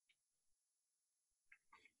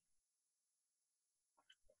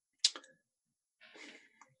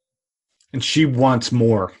 And she wants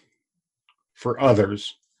more for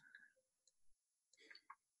others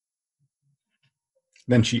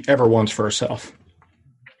than she ever wants for herself.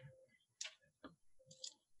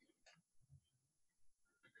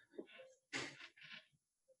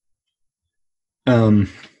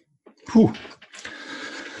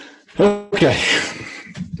 Okay.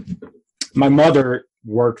 My mother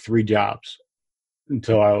worked 3 jobs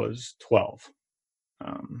until I was 12,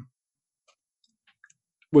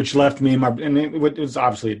 which left me and it was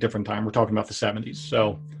obviously a different time. We're talking about the 70s.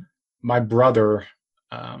 So my brother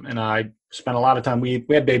and I spent a lot of time. We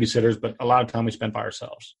had babysitters, but a lot of time we spent by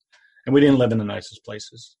ourselves, and we didn't live in the nicest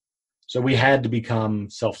places. So we had to become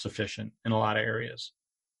self-sufficient in a lot of areas,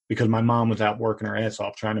 because my mom was out working her ass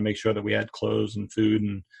off trying to make sure that we had clothes and food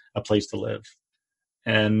and a place to live.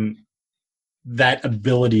 And that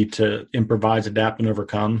ability to improvise, adapt, and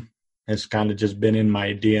overcome has kind of just been in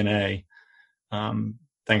my DNA.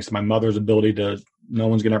 Thanks to my mother's ability no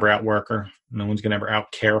one's going to ever outwork her. No one's going to ever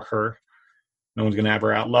outcare her. No one's going to ever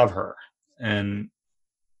outlove her. And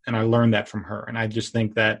I learned that from her. And I just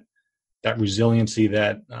think that resiliency,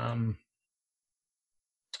 that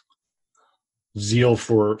zeal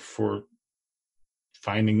for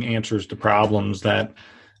finding answers to problems that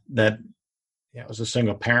I was a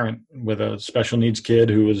single parent with a special needs kid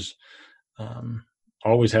who was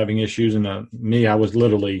always having issues. And I was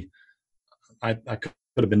literally, I could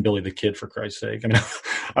have been Billy the Kid, for Christ's sake. I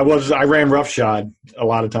mean, I ran roughshod a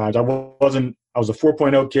lot of times. I was a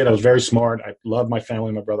 4.0 kid. I was very smart. I loved my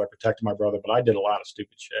family, my brother. I protected my brother, but I did a lot of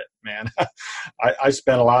stupid shit, man. I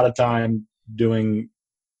spent a lot of time doing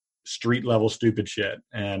street level stupid shit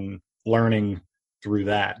and learning through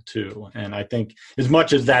that too. And I think as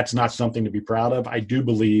much as that's not something to be proud of, I do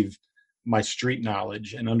believe my street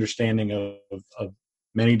knowledge and understanding of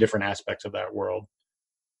many different aspects of that world,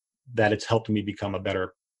 that it's helped me become a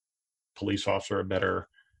better police officer, a better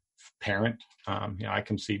parent. I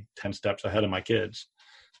can see 10 steps ahead of my kids.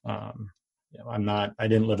 I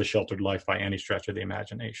didn't live a sheltered life by any stretch of the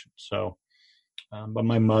imagination. So, but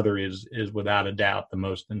my mother is without a doubt the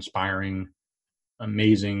most inspiring,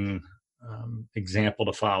 amazing example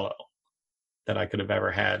to follow that I could have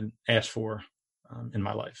ever asked for in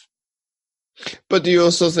my life. But do you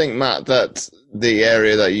also think, Matt, that the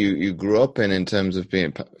area that you grew up in terms of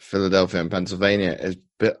being Philadelphia and Pennsylvania, is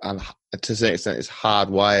to a certain extent is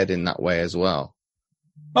hardwired in that way as well?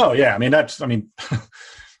 Oh yeah,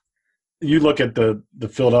 you look at the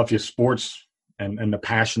Philadelphia sports and the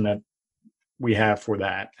passion that we have for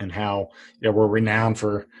that, and how we're renowned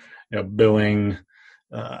for billing,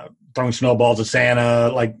 throwing snowballs at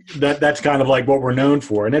Santa, like that. That's kind of like what we're known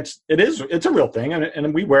for, and it's a real thing,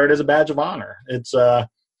 and we wear it as a badge of honor. It's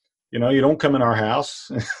you don't come in our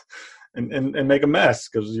house and make a mess,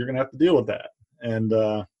 because you're gonna have to deal with that. And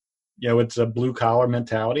it's a blue collar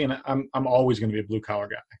mentality, and I'm always going to be a blue collar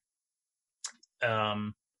guy.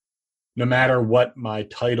 No matter what my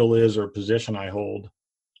title is or position I hold,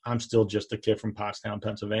 I'm still just a kid from Pottstown,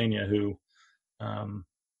 Pennsylvania, who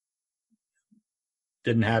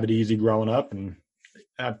didn't have it easy growing up. And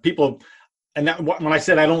people, and that, when I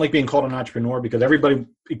said I don't like being called an entrepreneur, because everybody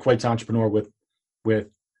equates entrepreneur with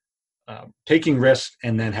taking risks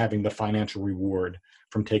and then having the financial reward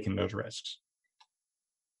from taking those risks.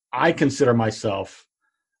 I consider myself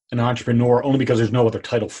an entrepreneur only because there's no other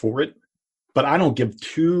title for it, but I don't give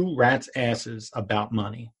two rats' asses about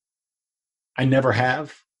money. I never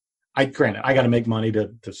have. Granted, I got to make money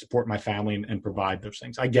to support my family and provide those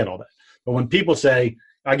things. I get all that. But when people say,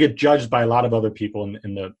 I get judged by a lot of other people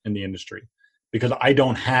in the industry because I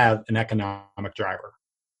don't have an economic driver.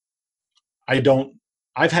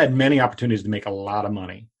 I've had many opportunities to make a lot of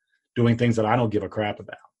money doing things that I don't give a crap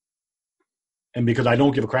about. And because I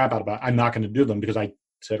don't give a crap about, I'm not going to do them, because I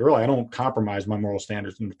said earlier, I don't compromise my moral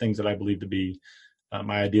standards and the things that I believe to be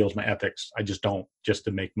my ideals, my ethics. I just don't, just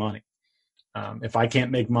to make money. If I can't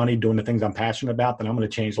make money doing the things I'm passionate about, then I'm going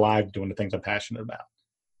to change lives doing the things I'm passionate about.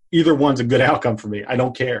 Either one's a good outcome for me. I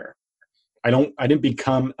don't care. I didn't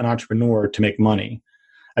become an entrepreneur to make money.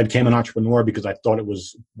 I became an entrepreneur because I thought it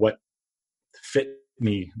was what fit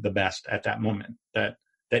me the best at that moment.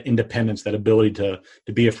 That independence, that ability to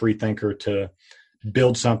be a free thinker, to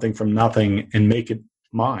build something from nothing and make it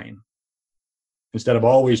mine, instead of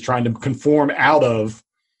always trying to conform out of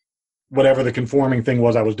whatever the conforming thing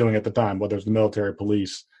was I was doing at the time, whether it's the military,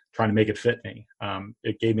 police, trying to make it fit me.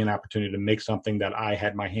 It gave me an opportunity to make something that I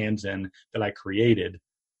had my hands in, that I created,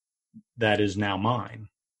 that is now mine.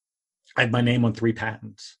 I have my name on 3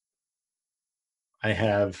 patents. I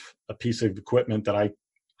have a piece of equipment that I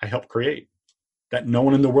helped create that no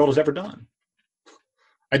one in the world has ever done.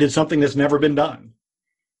 I did something that's never been done.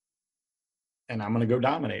 And I'm going to go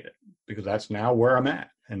dominate it, because that's now where I'm at.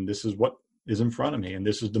 And this is what is in front of me. And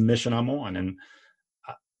this is the mission I'm on. And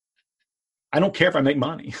I don't care if I make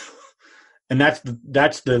money. And that's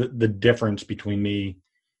the difference between me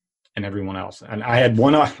and everyone else. And I had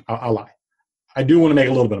I'll lie. I do want to make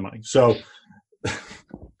a little bit of money. So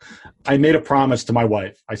I made a promise to my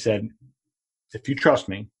wife. I said, if you trust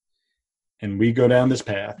me and we go down this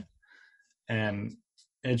path, and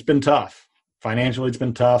it's been tough. Financially, it's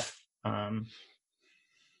been tough.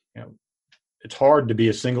 It's hard to be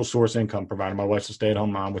a single source income provider. My wife's a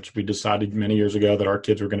stay-at-home mom, which we decided many years ago that our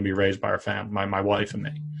kids were going to be raised by our family, my wife and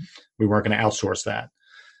me. We weren't going to outsource that.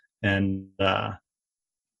 And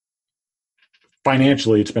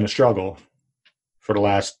financially, it's been a struggle for the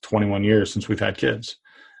last 21 years since we've had kids.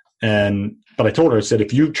 But I told her, I said,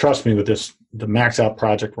 if you trust me with this, the Max Out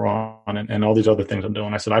project we're on, and all these other things I'm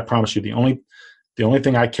doing, I said, I promise you, the only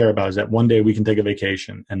thing I care about is that one day we can take a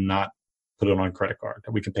vacation and not put it on a credit card,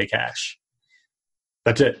 that we can pay cash.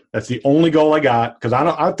 That's it. That's the only goal I got, because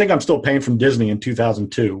I think I'm still paying from Disney in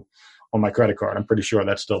 2002 on my credit card. I'm pretty sure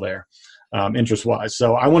that's still there, interest-wise.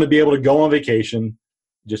 So I want to be able to go on vacation,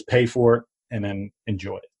 just pay for it, and then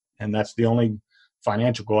enjoy it. And that's the only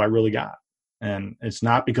financial goal I really got. And it's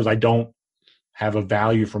not because I don't have a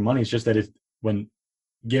value for money. It's just that when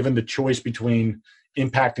given the choice between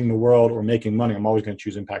impacting the world or making money, I'm always going to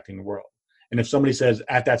choose impacting the world. And if somebody says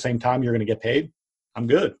at that same time you're going to get paid, I'm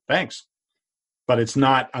good, thanks. But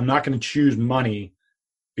I'm not going to choose money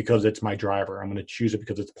because it's my driver. I'm going to choose it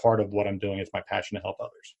because it's part of what I'm doing. It's my passion to help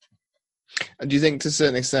others. And do you think to a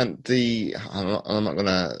certain extent I'm not going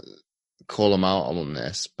to call them out on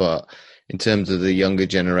this, but in terms of the younger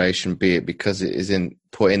generation, be it because it isn't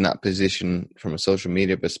put in that position from a social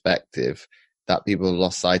media perspective, that people have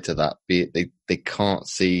lost sight of that, be it they can't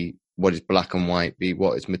see what is black and white, be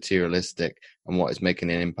what is materialistic and what is making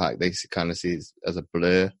an impact. They kind of see it as a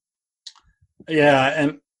blur. Yeah,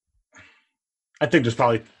 and I think there's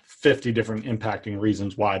probably 50 different impacting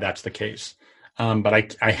reasons why that's the case.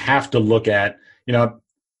 But I have to look at,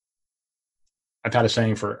 I've had a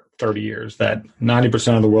saying for 30 years that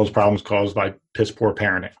 90% of the world's problems caused by piss poor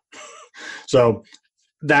parenting. So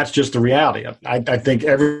that's just the reality. I think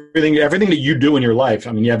everything that you do in your life,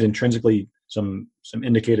 I mean, you have intrinsically some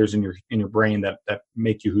indicators in your brain that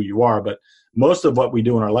make you who you are, but most of what we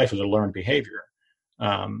do in our life is a learned behavior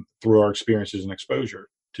through our experiences and exposure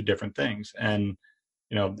to different things. And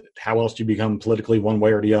how else do you become politically one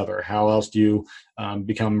way or the other? How else do you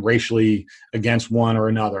become racially against one or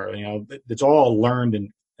another? It's all learned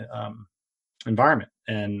in environment.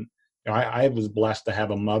 And I was blessed to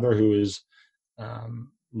have a mother who is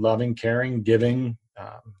loving, caring, giving.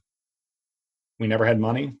 We never had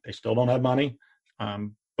money. They still don't have money.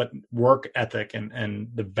 But work ethic and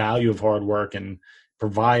the value of hard work and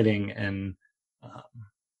providing and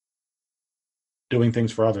doing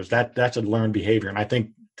things for others, that's a learned behavior. And I think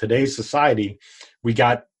today's society, we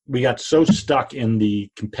got so stuck in the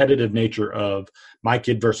competitive nature of my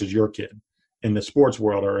kid versus your kid in the sports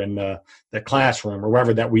world or in the classroom or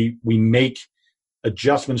wherever, that we make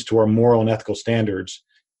adjustments to our moral and ethical standards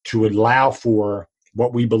to allow for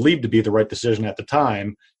what we believe to be the right decision at the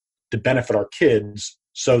time to benefit our kids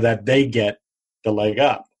so that they get the leg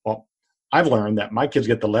up. Well, I've learned that my kids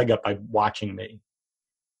get the leg up by watching me.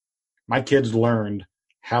 My kids learned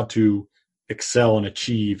how to excel and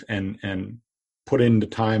achieve and put in the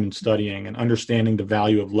time and studying and understanding the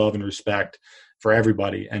value of love and respect for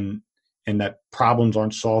everybody, and that problems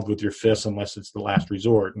aren't solved with your fists unless it's the last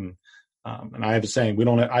resort. And I have a saying,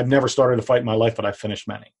 I've never started a fight in my life, but I've finished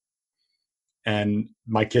many. And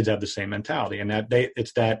my kids have the same mentality, and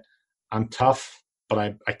it's that I'm tough, but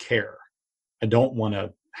I care. I don't want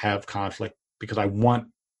to have conflict because I want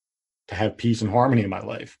to have peace and harmony in my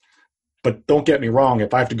life. But don't get me wrong,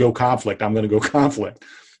 if I have to go conflict, I'm going to go conflict.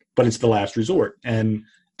 But it's the last resort. And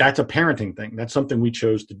that's a parenting thing. That's something we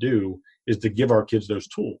chose to do, is to give our kids those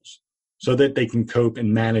tools so that they can cope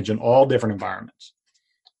and manage in all different environments.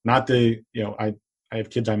 Not I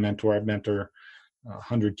have kids I mentor. I've mentored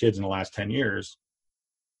 100 kids in the last 10 years.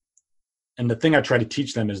 And the thing I try to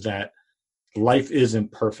teach them is that life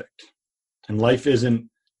isn't perfect. And life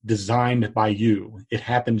isn't designed by you. It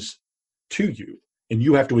happens to you. And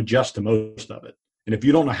you have to adjust to most of it. And if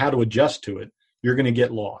you don't know how to adjust to it, you're going to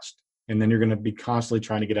get lost. And then you're going to be constantly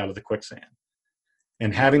trying to get out of the quicksand.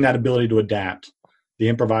 And having that ability to adapt, the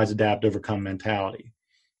improvise, adapt, overcome mentality,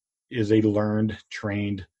 is a learned,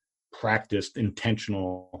 trained, practiced,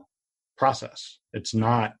 intentional process. It's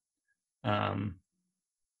not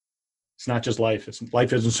just life.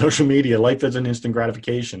 Life isn't social media. Life isn't instant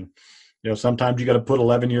gratification. Sometimes you got to put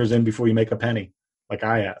 11 years in before you make a penny, like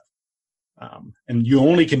I have. And you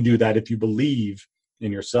only can do that if you believe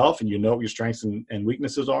in yourself and you know what your strengths and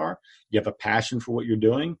weaknesses are. You have a passion for what you're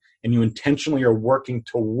doing, and you intentionally are working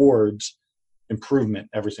towards improvement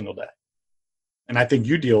every single day. And I think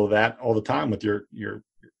you deal with that all the time with your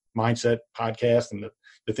mindset podcast and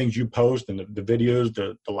the things you post and the videos,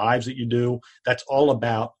 the lives that you do. That's all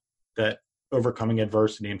about that overcoming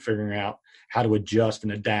adversity and figuring out how to adjust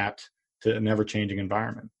and adapt to an ever-changing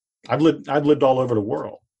environment. I've lived all over the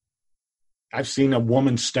world. I've seen a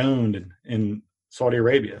woman stoned in Saudi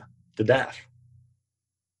Arabia to death.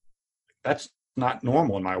 That's not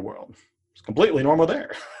normal in my world. It's completely normal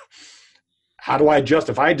there. How do I adjust?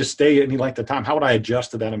 If I had to stay any length of time, how would I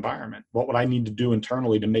adjust to that environment? What would I need to do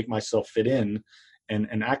internally to make myself fit in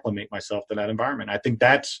and acclimate myself to that environment? I think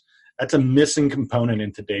that's a missing component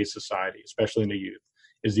in today's society, especially in the youth,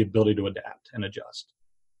 is the ability to adapt and adjust.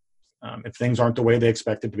 If things aren't the way they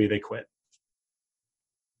expect it to be, they quit.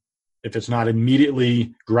 If it's not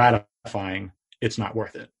immediately gratifying, it's not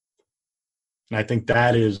worth it. And I think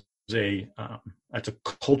that is that's a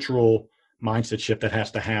cultural mindset shift that has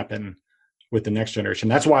to happen with the next generation.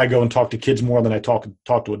 That's why I go and talk to kids more than I talk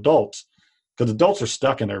to adults, Because adults are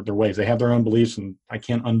stuck in their ways. They have their own beliefs, and I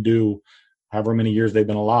can't undo however many years they've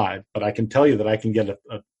been alive. But I can tell you that I can get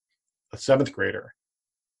a seventh grader.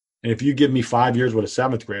 And if you give me 5 years with a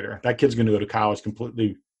seventh grader, that kid's going to go to college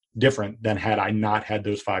completely different than had I not had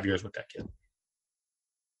those 5 years with that kid.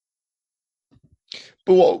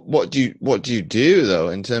 But what do you do though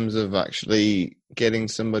in terms of actually getting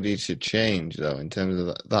somebody to change though? In terms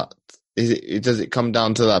of that does it come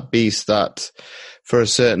down to that beast that for a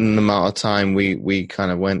certain amount of time we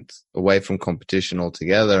kind of went away from competition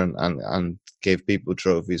altogether and gave people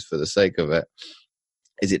trophies for the sake of it?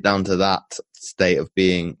 Is it down to that state of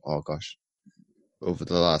being, oh gosh, over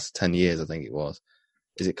the last 10 years, I think it was,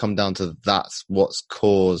 is it come down to that's what's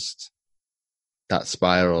caused that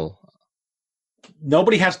spiral?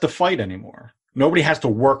 Nobody has to fight anymore. Nobody has to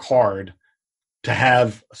work hard to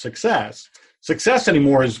have success. Success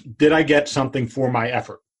anymore is, did I get something for my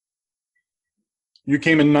effort? You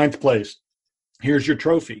came in 9th place. Here's your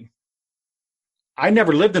trophy. I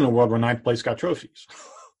never lived in a world where 9th place got trophies.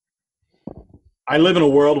 I live in a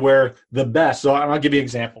world where the best, so I'll give you an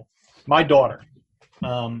example. My daughter,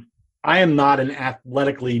 I am not an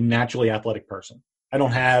naturally athletic person. I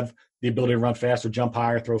don't have the ability to run fast or jump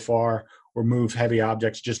higher, throw far, or move heavy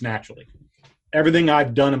objects just naturally. Everything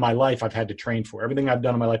I've done in my life, I've had to train for. Everything I've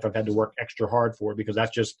done in my life, I've had to work extra hard for, because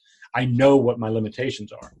that's just, I know what my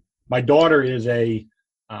limitations are. My daughter is an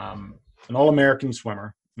All-American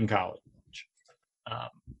swimmer in college.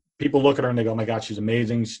 People look at her and they go, oh my God, she's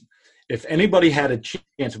amazing. If anybody had a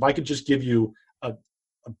chance, if I could just give you a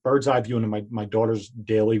bird's eye view into my daughter's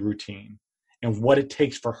daily routine and what it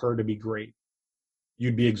takes for her to be great,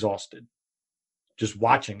 you'd be exhausted just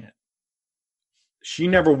watching it. She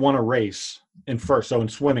never won a race in first. So in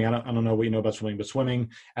swimming, I don't know what you know about swimming, but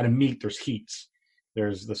swimming at a meet, there's heats.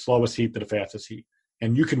 There's the slowest heat to the fastest heat.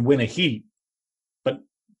 And you can win a heat, but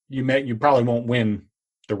you probably won't win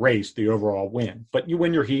the race, the overall win. But you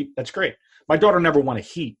win your heat, that's great. My daughter never won a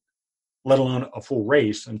heat, let alone a full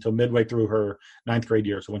race, until midway through her 9th grade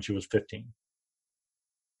year, so when she was 15.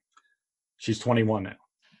 She's 21 now.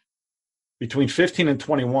 Between 15 and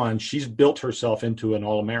 21, she's built herself into an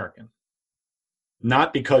All-American.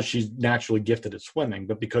 Not because she's naturally gifted at swimming,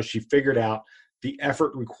 but because she figured out the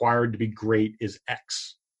effort required to be great is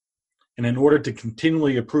X. And in order to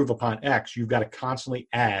continually improve upon X, you've got to constantly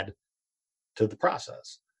add to the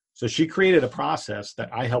process. So she created a process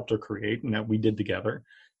that I helped her create and that we did together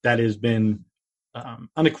that has been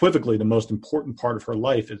unequivocally the most important part of her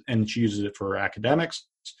life. And she uses it for her academics.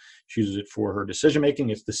 She uses it for her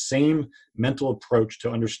decision-making. It's the same mental approach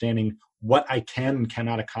to understanding what I can and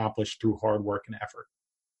cannot accomplish through hard work and effort.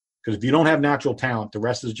 Because if you don't have natural talent, the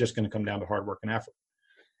rest is just going to come down to hard work and effort.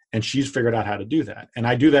 And she's figured out how to do that. And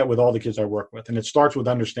I do that with all the kids I work with. And it starts with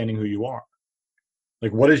understanding who you are.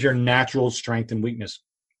 Like, what is your natural strength and weakness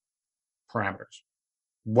parameters?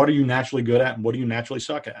 What are you naturally good at and what do you naturally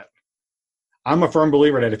suck at? I'm a firm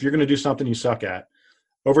believer that if you're going to do something you suck at,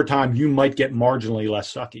 over time you might get marginally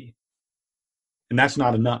less sucky. And that's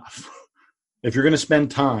not enough. If you're going to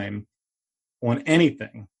spend time on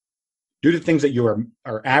anything, do the things that you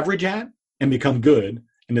are average at and become good,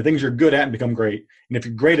 and the things you're good at and become great. And if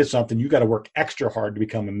you're great at something, you got to work extra hard to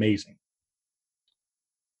become amazing.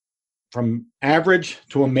 From average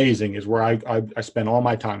to amazing is where I spend all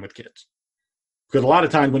my time with kids. Because a lot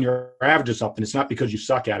of times when you're average at something, it's not because you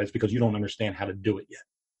suck at it, it's because you don't understand how to do it yet.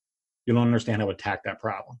 You don't understand how to attack that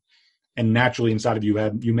problem. And naturally inside of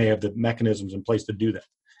you may have the mechanisms in place to do that.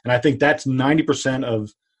 And I think that's 90%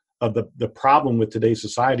 of the problem with today's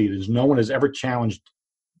society is no one has ever challenged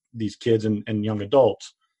these kids and young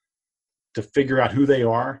adults to figure out who they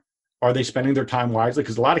are. Are they spending their time wisely?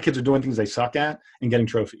 Because a lot of kids are doing things they suck at and getting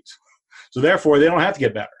trophies. So therefore, they don't have to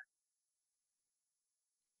get better.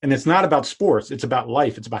 And it's not about sports. It's about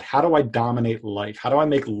life. It's about, how do I dominate life? How do I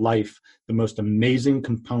make life the most amazing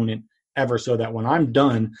component ever, so that when I'm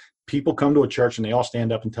done, people come to a church and they all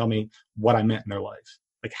stand up and tell me what I meant in their life.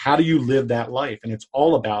 Like, how do you live that life? And it's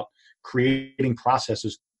all about creating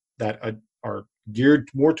processes that are geared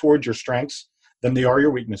more towards your strengths than they are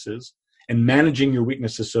your weaknesses, and managing your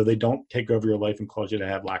weaknesses so they don't take over your life and cause you to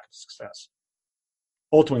have lack of success.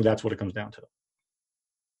 Ultimately, that's what it comes down to.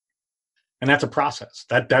 And that's a process.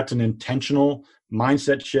 That's an intentional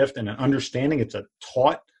mindset shift and an understanding. It's a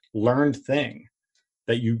taught, learned thing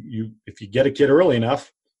that you if you get a kid early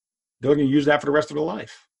enough, they're going to use that for the rest of their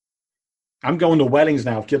life. I'm going to weddings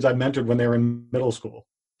now of kids I mentored when they were in middle school.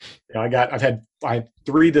 You know, I have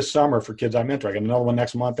 3 this summer for kids I mentor. I got another one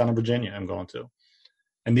next month down in Virginia I'm going to.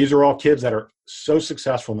 And these are all kids that are so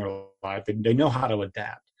successful in their life. They know how to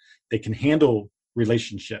adapt. They can handle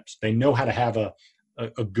relationships. They know how to have a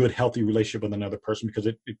a good, healthy relationship with another person, because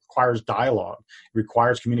it requires dialogue, it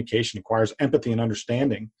requires communication, it requires empathy and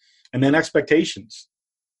understanding, and then expectations.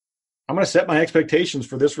 I'm going to set my expectations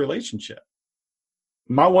for this relationship.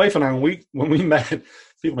 My wife and I, when we met,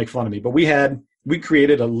 people make fun of me, but we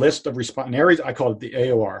created a list of areas. I call it the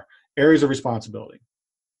AOR, areas of responsibility.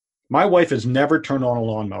 My wife has never turned on a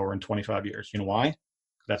lawnmower in 25 years. You know why?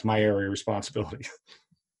 That's my area of responsibility.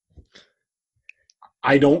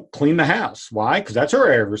 I don't clean the house. Why? Because that's her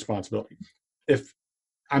area of responsibility. If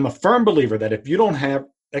I'm a firm believer that if you don't have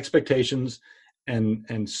expectations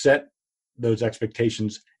and set those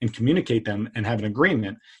expectations and communicate them and have an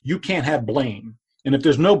agreement, you can't have blame. And if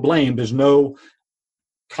there's no blame, there's no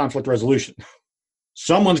conflict resolution.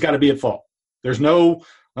 Someone's got to be at fault. There's no,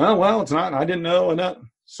 oh, well, it's not, I didn't know.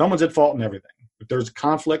 Someone's at fault in everything. If there's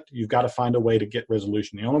conflict, you've got to find a way to get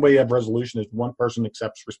resolution. The only way you have resolution is one person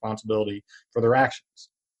accepts responsibility for their actions.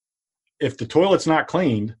 If the toilet's not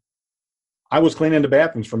cleaned, I was cleaning the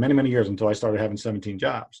bathrooms for many, many years until I started having 17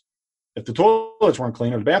 jobs. If the toilets weren't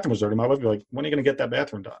clean or the bathroom was dirty, my wife would be like, when are you going to get that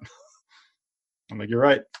bathroom done? I'm like, you're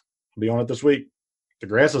right. I'll be on it this week. The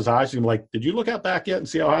grass is high. She's like, did you look out back yet and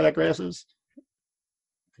see how high that grass is?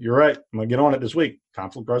 You're right. I'm going to get on it this week.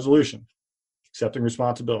 Conflict resolution, accepting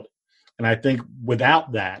responsibility. And I think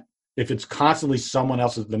without that, if it's constantly someone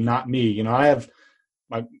else's than not me, I have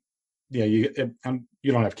you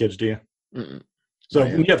don't have kids, do you? Mm-mm. So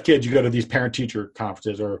when you have kids, you go to these parent-teacher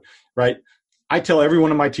conferences, right? I tell every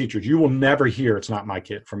one of my teachers, you will never hear it's not my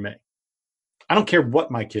kid from me. I don't care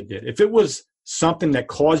what my kid did. If it was something that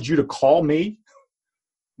caused you to call me,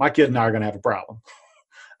 my kid and I are going to have a problem.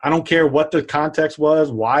 I don't care what the context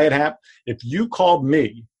was, why it happened. If you called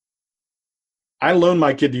me, I loaned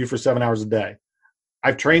my kid to you for 7 hours a day.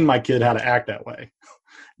 I've trained my kid how to act that way.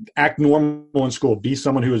 Act normal in school. Be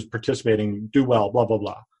someone who is participating. Do well, blah, blah,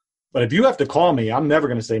 blah. But if you have to call me, I'm never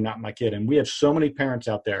going to say not my kid. And we have so many parents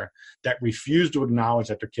out there that refuse to acknowledge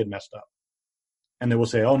that their kid messed up. And they will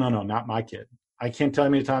say, oh, no, not my kid. I can't tell you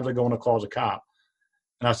how many times I go on a call as a cop.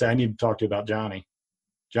 And I'll say, I need to talk to you about Johnny.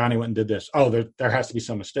 Johnny went and did this. Oh, there has to be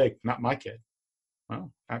some mistake. Not my kid.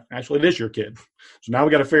 Well, actually, it is your kid. So now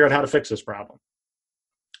we got to figure out how to fix this problem.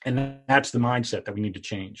 And that's the mindset that we need to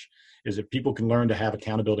change, is if people can learn to have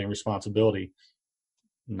accountability and responsibility,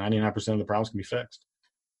 99% of the problems can be fixed.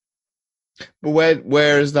 But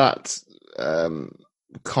where is that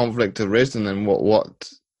conflict arisen, and what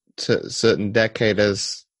certain decade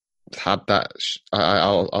has had that?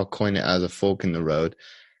 I'll coin it as a fork in the road.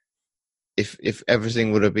 If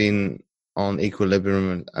everything would have been on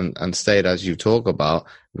equilibrium and stayed as you talk about,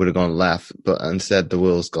 it would have gone left, but instead the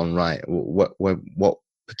wheel's gone right. What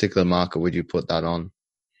particular marker would you put that on?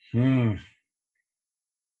 I'm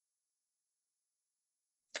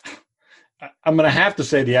going to have to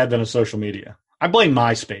say the advent of social media. I blame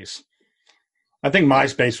MySpace. I think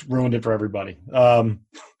MySpace ruined it for everybody.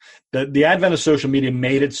 The advent of social media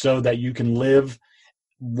made it so that you can live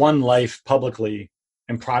one life publicly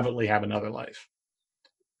and privately have another life.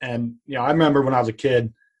 And, I remember when I was a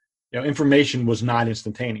kid, information was not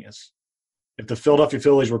instantaneous. If the Philadelphia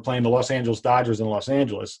Phillies were playing the Los Angeles Dodgers in Los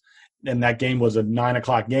Angeles, and that game was a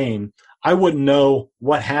 9:00 game, I wouldn't know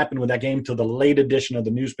what happened with that game until the late edition of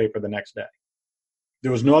the newspaper the next day.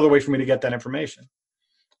 There was no other way for me to get that information.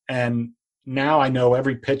 And now I know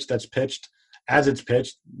every pitch that's pitched, as it's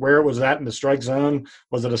pitched, where it was at in the strike zone.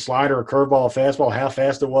 Was it a slider, a curveball, a fastball, how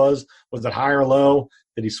fast it was it high or low?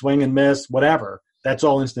 Did he swing and miss? Whatever. That's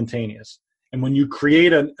all instantaneous. And when you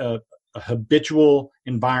create a habitual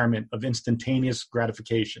environment of instantaneous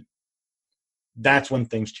gratification, that's when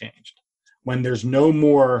things changed. When there's no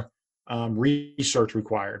more research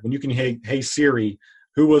required. When you can, hey Siri,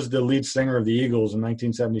 who was the lead singer of the Eagles in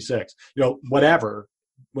 1976? Whatever.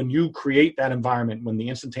 When you create that environment, when the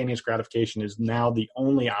instantaneous gratification is now the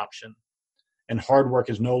only option, and hard work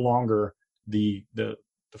is no longer the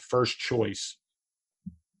first choice,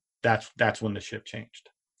 that's when the ship changed.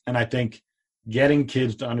 And I think getting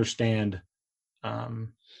kids to understand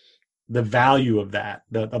the value of that,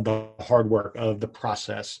 of the hard work, of the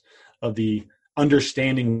process, of the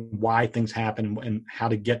understanding why things happen and how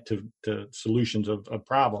to get to solutions of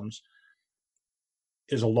problems,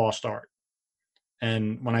 is a lost art.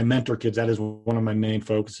 And when I mentor kids, that is one of my main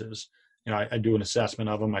focuses. I do an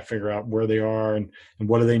assessment of them. I figure out where they are and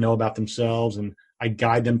what do they know about themselves. And I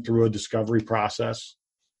guide them through a discovery process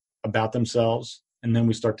about themselves. And then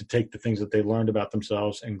we start to take the things that they learned about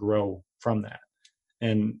themselves and grow from that.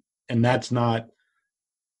 And that's not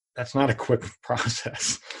a quick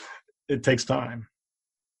process. It takes time.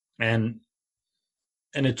 And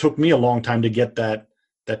it took me a long time to get that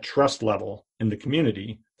trust level in the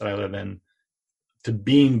community that I live in to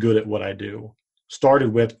being good at what I do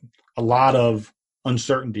started with a lot of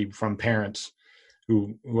uncertainty from parents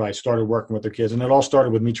who I started working with their kids. And it all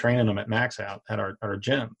started with me training them at Max Out at our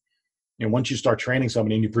gym. Once you start training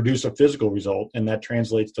somebody and you produce a physical result and that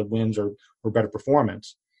translates to wins or better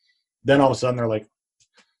performance, then all of a sudden they're like,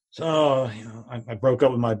 so, I broke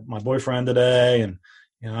up with my boyfriend today and,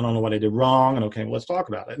 I don't know what I did wrong. And okay, well, let's talk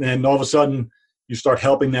about it. And then all of a sudden you start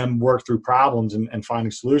helping them work through problems and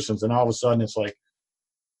finding solutions. And all of a sudden it's like,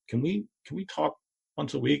 can we talk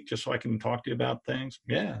once a week just so I can talk to you about things?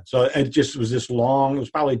 Yeah. So it just was this long, it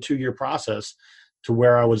was probably a 2-year process to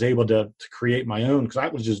where I was able to create my own, because I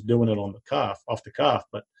was just doing it off the cuff,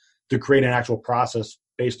 but to create an actual process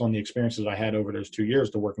based on the experiences I had over those 2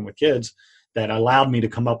 years to working with kids that allowed me to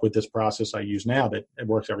come up with this process I use now that it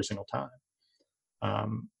works every single time.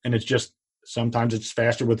 And it's just, sometimes it's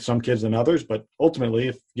faster with some kids than others, but ultimately,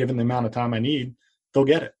 if given the amount of time I need, they'll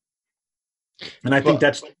get it. And I think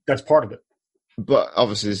that's part of it. But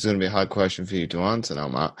obviously this is going to be a hard question for you to answer now,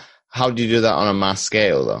 Matt. How do you do that on a mass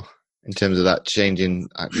scale though? In terms of that changing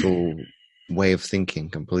actual way of thinking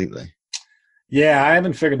completely? Yeah, I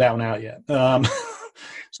haven't figured that one out yet.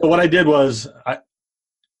 So what I did was,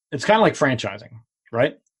 it's kind of like franchising,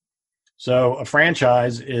 right? So a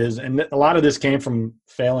franchise is, and a lot of this came from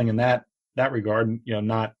failing in that regard,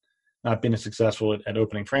 not being successful at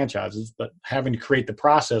opening franchises, but having to create the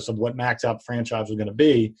process of what Max Out franchise was going to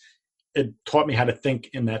be. It taught me how to think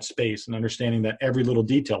in that space and understanding that every little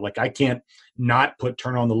detail, like I can't not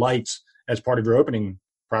turn on the lights as part of your opening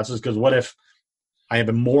process, because what if I have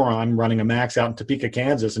a moron running a Max Out in Topeka,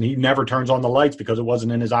 Kansas, and he never turns on the lights because it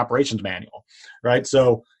wasn't in his operations manual, right?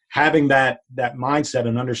 So having that mindset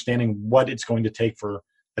and understanding what it's going to take for,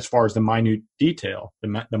 as far as the minute detail,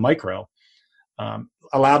 the micro,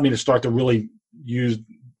 allowed me to start to really use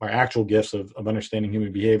my actual gifts of understanding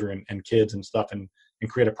human behavior and kids and stuff, and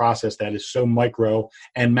create a process that is so micro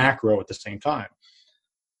and macro at the same time.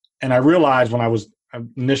 And I realized when I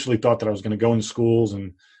initially thought that I was going to go into schools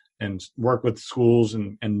and work with schools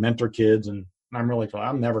and mentor kids, and I'm really thought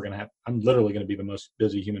I'm literally going to be the most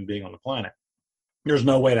busy human being on the planet. There's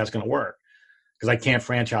no way that's going to work, because I can't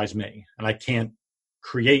franchise me and I can't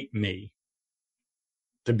create me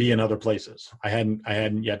to be in other places. I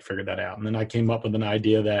hadn't yet figured that out. And then I came up with an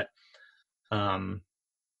idea that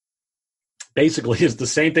basically is the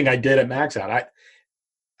same thing I did at Max Out.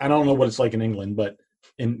 I don't know what it's like in England, but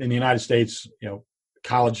in the United States,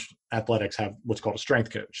 college athletics have what's called a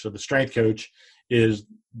strength coach. So the strength coach is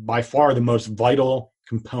by far the most vital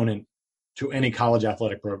component to any college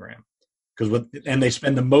athletic program, and they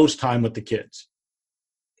spend the most time with the kids.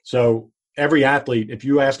 So every athlete, if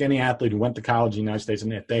you ask any athlete who went to college in the United States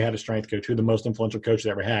and if they had a strength coach, who the most influential coach they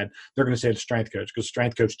ever had, they're going to say the strength coach, because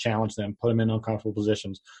strength coach challenged them, put them in uncomfortable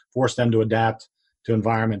positions, forced them to adapt to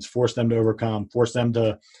environments, forced them to overcome, forced them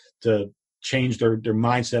to change their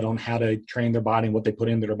mindset on how to train their body and what they put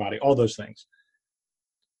into their body, all those things.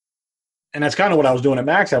 And that's kind of what I was doing at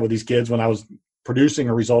Max Out with these kids when I was producing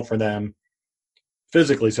a result for them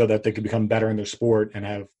physically so that they could become better in their sport and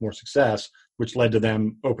have more success, which led to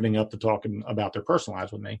them opening up to talking about their personal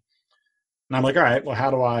lives with me. And I'm like, all right, well, how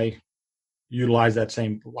do I utilize that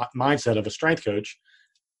same mindset of a strength coach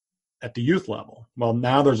at the youth level? Well,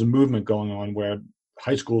 now there's a movement going on where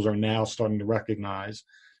high schools are now starting to recognize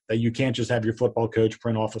that you can't just have your football coach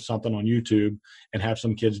print off of something on YouTube and have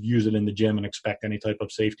some kids use it in the gym and expect any type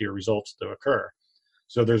of safety or results to occur.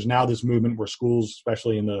 So there's now this movement where schools,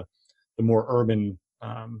 especially in the more urban,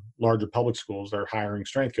 larger public schools, are hiring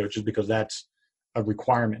strength coaches, because that's a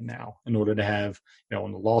requirement now in order to have,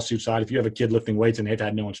 on the lawsuit side, if you have a kid lifting weights and they've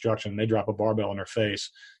had no instruction and they drop a barbell in their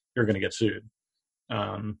face, you're going to get sued.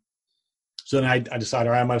 So then I decided,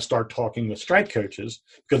 all right, I'm going to start talking with strength coaches,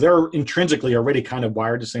 because they're intrinsically already kind of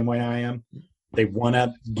wired the same way I am. They want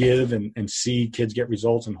to give and see kids get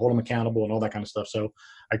results and hold them accountable and all that kind of stuff. So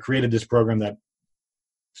I created this program that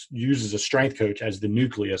uses a strength coach as the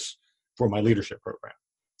nucleus for my leadership program.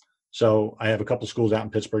 So I have a couple schools out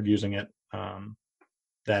in Pittsburgh using it.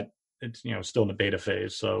 That it's still in the beta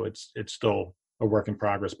phase, so it's still a work in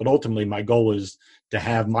progress. But ultimately, my goal is to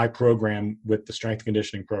have my program with the strength and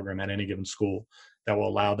conditioning program at any given school that will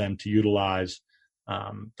allow them to utilize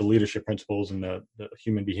the leadership principles and the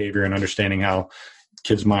human behavior and understanding how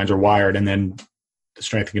kids' minds are wired, and then the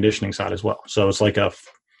strength and conditioning side as well. So it's like a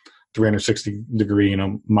 360-degree,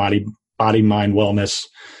 body, mind, wellness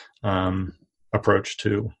approach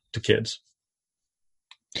to kids.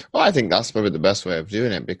 Well, I think that's probably the best way of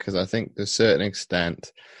doing it, because I think to a certain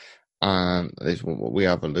extent, at least what we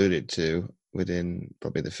have alluded to within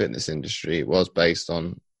probably the fitness industry, it was based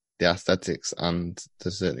on the aesthetics and to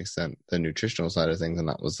a certain extent the nutritional side of things, and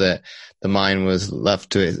that was it. The mind was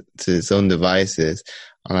left to its own devices.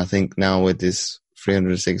 And I think now with this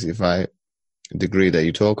 365 degree that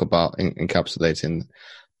you talk about, encapsulating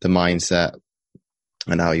the mindset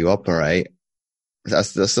and how you operate, I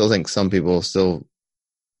still think some people still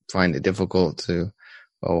find it difficult to,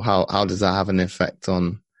 how does that have an effect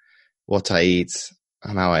on what I eat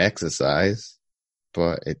and how I exercise?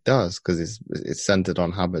 But it does, because it's centered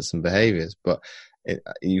on habits and behaviors. But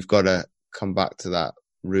you've got to come back to that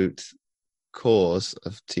root cause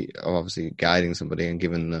of obviously guiding somebody and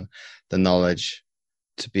giving them the knowledge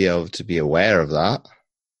to be able to be aware of that.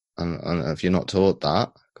 And if you're not taught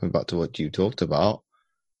that, coming back to what you talked about,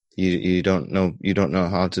 you don't know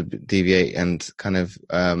how to deviate and kind of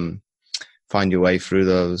find your way through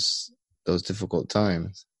those difficult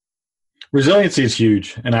times. Resiliency is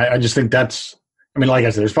huge, and I just think that's. I mean, like I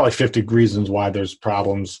said, there's probably 50 reasons why there's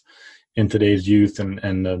problems in today's youth,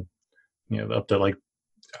 and up to like,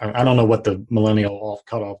 I don't know what the millennial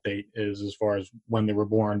cutoff date is as far as when they were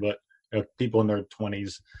born, but people in their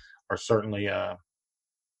 20s are certainly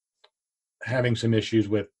having some issues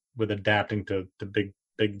with adapting to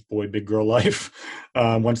big boy, big girl life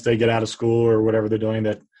once they get out of school or whatever they're doing.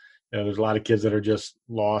 That there's a lot of kids that are just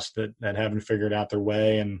lost, that haven't figured out their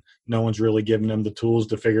way, and no one's really giving them the tools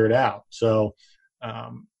to figure it out. So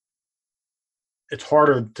it's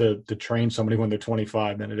harder to train somebody when they're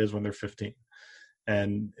 25 than it is when they're 15.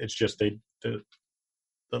 And it's just the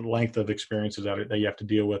length of experiences that you have to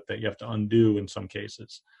deal with, that you have to undo in some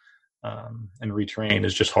cases, and retrain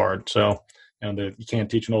is just hard. So, you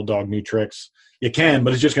can't teach an old dog new tricks. You can,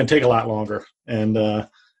 but it's just going to take a lot longer. And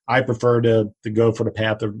I prefer to go for the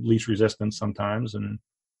path of least resistance sometimes.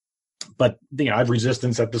 But I have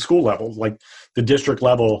resistance at the school level, like the district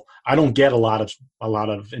level. I don't get a lot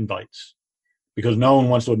of invites because no one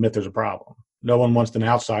wants to admit there's a problem. No one wants an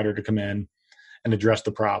outsider to come in and address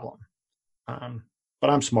the problem. But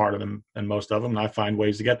I'm smarter than most of them, and I find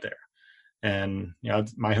ways to get there. And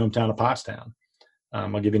my hometown of Pottstown.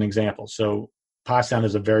 I'll give you an example. So Pottstown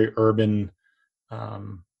is a very urban,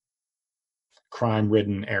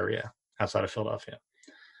 crime-ridden area outside of Philadelphia.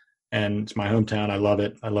 And it's my hometown. I love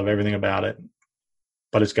it. I love everything about it.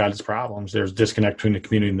 But it's got its problems. There's disconnect between the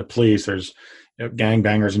community and the police. There's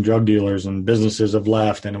gangbangers and drug dealers, and businesses have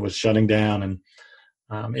left, and it was shutting down. And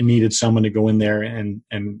it needed someone to go in there and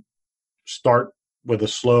start with a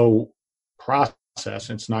slow process.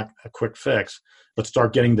 It's not a quick fix, but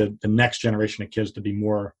start getting the next generation of kids to be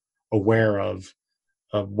more aware of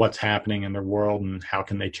what's happening in their world and how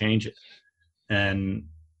can they change it. And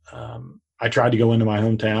I tried to go into my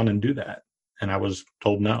hometown and do that, and I was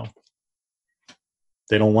told no.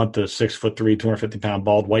 They don't want the 6'3", 250-pound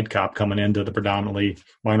bald white cop coming into the predominantly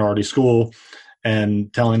minority school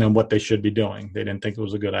and telling them what they should be doing. They didn't think it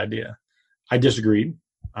was a good idea. I disagreed.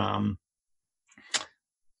 But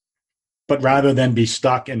rather than be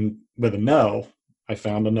stuck with a no, I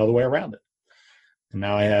found another way around it. And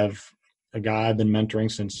now I have a guy I've been mentoring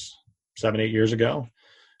since 7-8 years ago,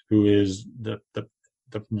 who is the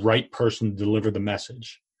right person to deliver the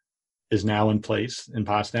message, is now in place in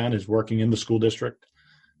Pottstown, is working in the school district,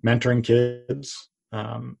 mentoring kids,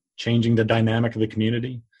 changing the dynamic of the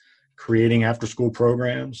community, creating after-school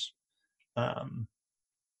programs,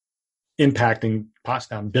 impacting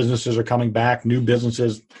Pottstown. Businesses are coming back, new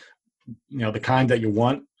businesses, the kind that you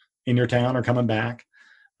want in your town are coming back.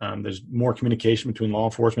 There's more communication between law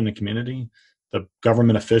enforcement and community. The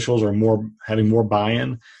government officials are having more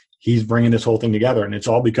buy-in. He's bringing this whole thing together, and it's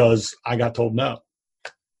all because I got told no.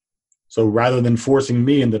 So rather than forcing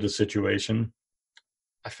me into the situation,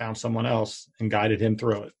 I found someone else and guided him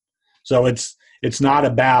through it. So it's not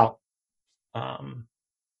about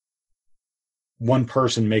one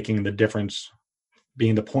person making the difference,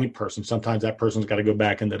 being the point person. Sometimes that person's got to go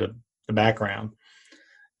back into the background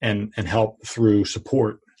and help through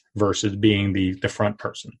support versus being the front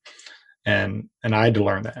person. And I had to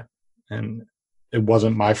learn that. And it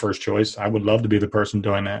wasn't my first choice. I would love to be the person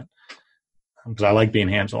doing that because I like being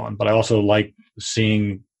hands-on, but I also like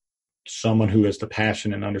seeing someone who has the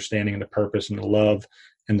passion and understanding and the purpose and the love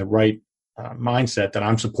and the right mindset that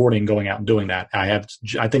I'm supporting going out and doing that.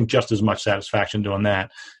 I think just as much satisfaction doing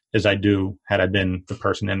that as I do had I been the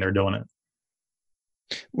person in there doing it.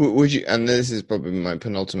 Would you, and this is probably my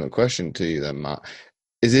penultimate question to you then, Matt,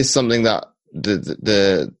 is this something that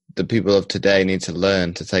the people of today need to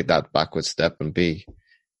learn to take that backward step and be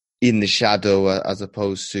in the shadow as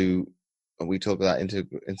opposed to, we talk about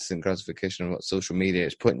instant gratification and what social media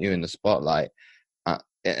is putting you in the spotlight.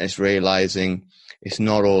 It's realizing it's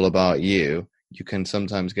not all about you. You can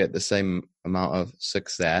sometimes get the same amount of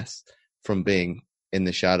success from being in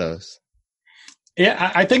the shadows?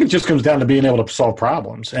 Yeah, I think it just comes down to being able to solve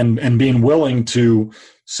problems and being willing to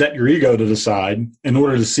set your ego to the side in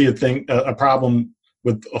order to see a problem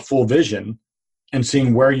with a full vision and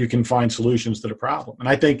seeing where you can find solutions to the problem. And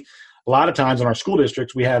I think a lot of times in our school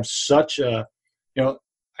districts, we have such a,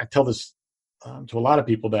 I tell this to a lot of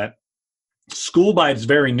people that school by its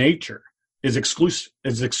very nature is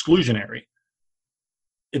exclusionary.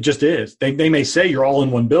 It just is. They may say you're all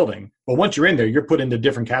in one building, but once you're in there, you're put into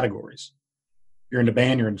different categories. You're in the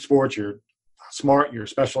band, you're in sports, you're smart, you're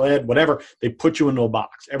special ed, whatever. They put you into a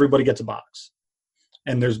box. Everybody gets a box.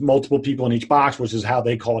 And there's multiple people in each box, which is how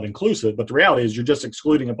they call it inclusive. But the reality is you're just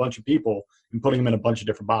excluding a bunch of people and putting them in a bunch of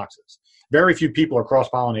different boxes. Very few people are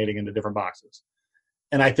cross-pollinating into different boxes.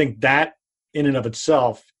 And I think that in and of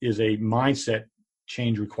itself is a mindset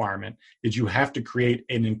change requirement, is you have to create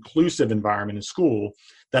an inclusive environment in school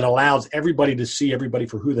that allows everybody to see everybody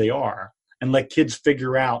for who they are and let kids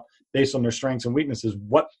figure out based on their strengths and weaknesses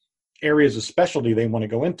what areas of specialty they want to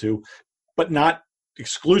go into, but not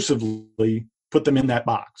exclusively put them in that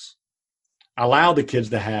box. Allow the kids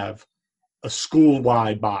to have a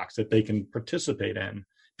school-wide box that they can participate in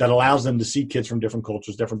that allows them to see kids from different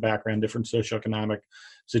cultures, different background, different socioeconomic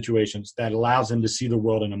situations, that allows them to see the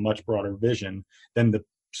world in a much broader vision than the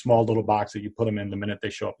small little box that you put them in the minute they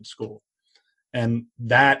show up in school. And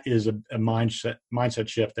that is a mindset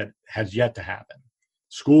shift that has yet to happen.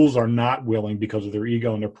 Schools are not willing, because of their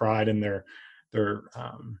ego and their pride and their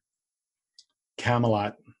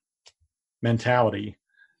Camelot mentality,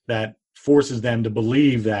 that forces them to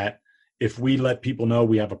believe that if we let people know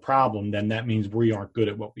we have a problem, then that means we aren't good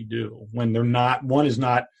at what we do. When they're not, one is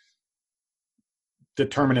not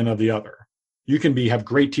determinant of the other. You can have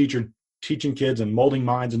great teaching kids and molding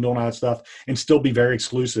minds and doing all that stuff and still be very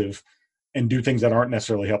exclusive and do things that aren't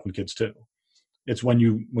necessarily helping kids too. It's when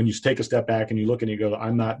you take a step back and you look and you go,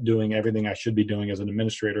 I'm not doing everything I should be doing as an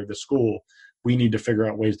administrator of the school. We need to figure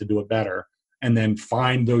out ways to do it better and then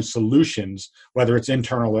find those solutions, whether it's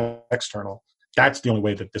internal or external. That's the only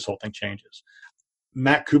way that this whole thing changes.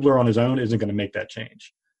 Matt Cubbler on his own isn't going to make that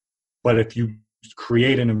change. But if you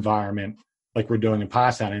create an environment like we're doing in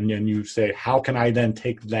Pottstown and you say, how can I then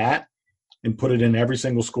take that and put it in every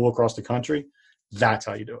single school across the country? That's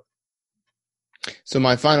how you do it. So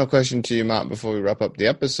my final question to you, Matt, before we wrap up the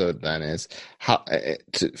episode then is, I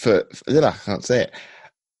can't say it.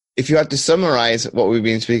 If you had to summarize what we've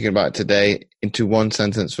been speaking about today into one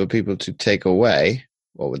sentence for people to take away,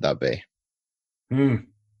 what would that be? That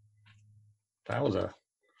was a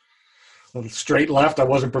little straight left I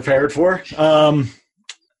wasn't prepared for. I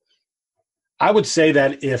would say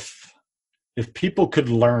that if people could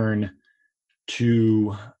learn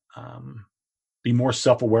to be more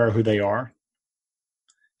self-aware of who they are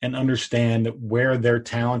and understand where their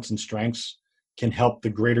talents and strengths can help the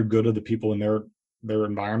greater good of the people in their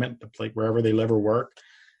environment, the place wherever they live or work,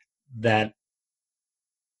 that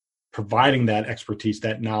providing that expertise,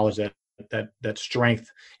 that knowledge, that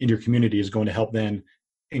strength in your community is going to help then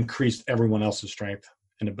increase everyone else's strength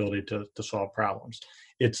and ability to solve problems.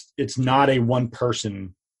 It's not a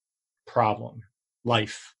one-person problem.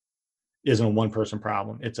 Life isn't a one-person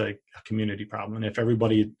problem. It's a community problem. And if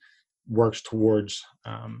everybody works towards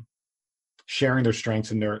sharing their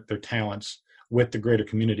strengths and their talents with the greater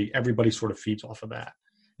community, everybody sort of feeds off of that.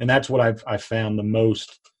 And that's what I've found the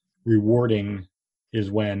most rewarding,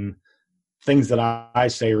 is when things that I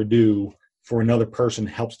say or do for another person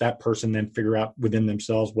helps that person then figure out within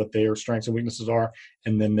themselves what their strengths and weaknesses are,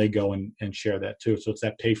 and then they go and share that too. So it's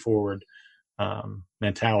that pay forward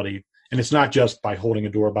mentality. And it's not just by holding a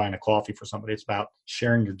door, buying a coffee for somebody. It's about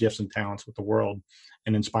sharing your gifts and talents with the world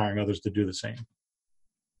and inspiring others to do the same.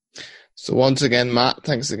 So once again, Matt,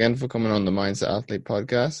 thanks again for coming on the Mindset Athlete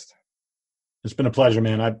podcast. It's been a pleasure,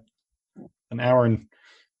 man. An hour and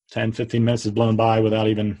 10, 15 minutes has blown by without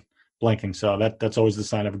even blinking. So that's always the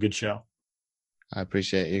sign of a good show. I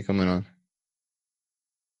appreciate you coming on.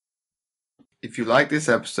 If you like this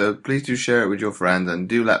episode, please do share it with your friends, and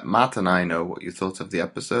do let Matt and I know what you thought of the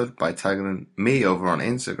episode by tagging me over on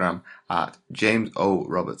Instagram at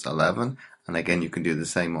JamesORoberts11. And again, you can do the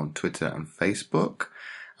same on Twitter and Facebook.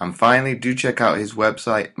 And finally, do check out his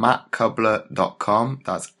website, mattcubbler.com.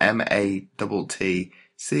 That's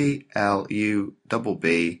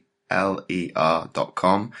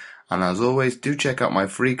MATTCLUBBLER.com. And as always, do check out my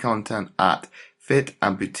free content at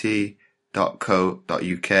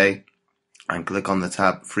fitamputee.co.uk and click on the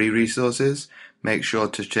tab Free Resources. Make sure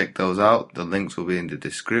to check those out. The links will be in the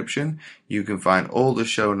description. You can find all the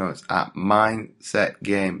show notes at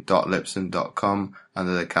mindsetgame.lipson.com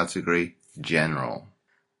under the category General.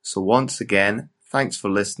 So once again, thanks for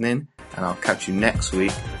listening, and I'll catch you next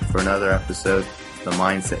week for another episode of the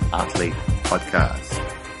Mindset Athlete Podcast.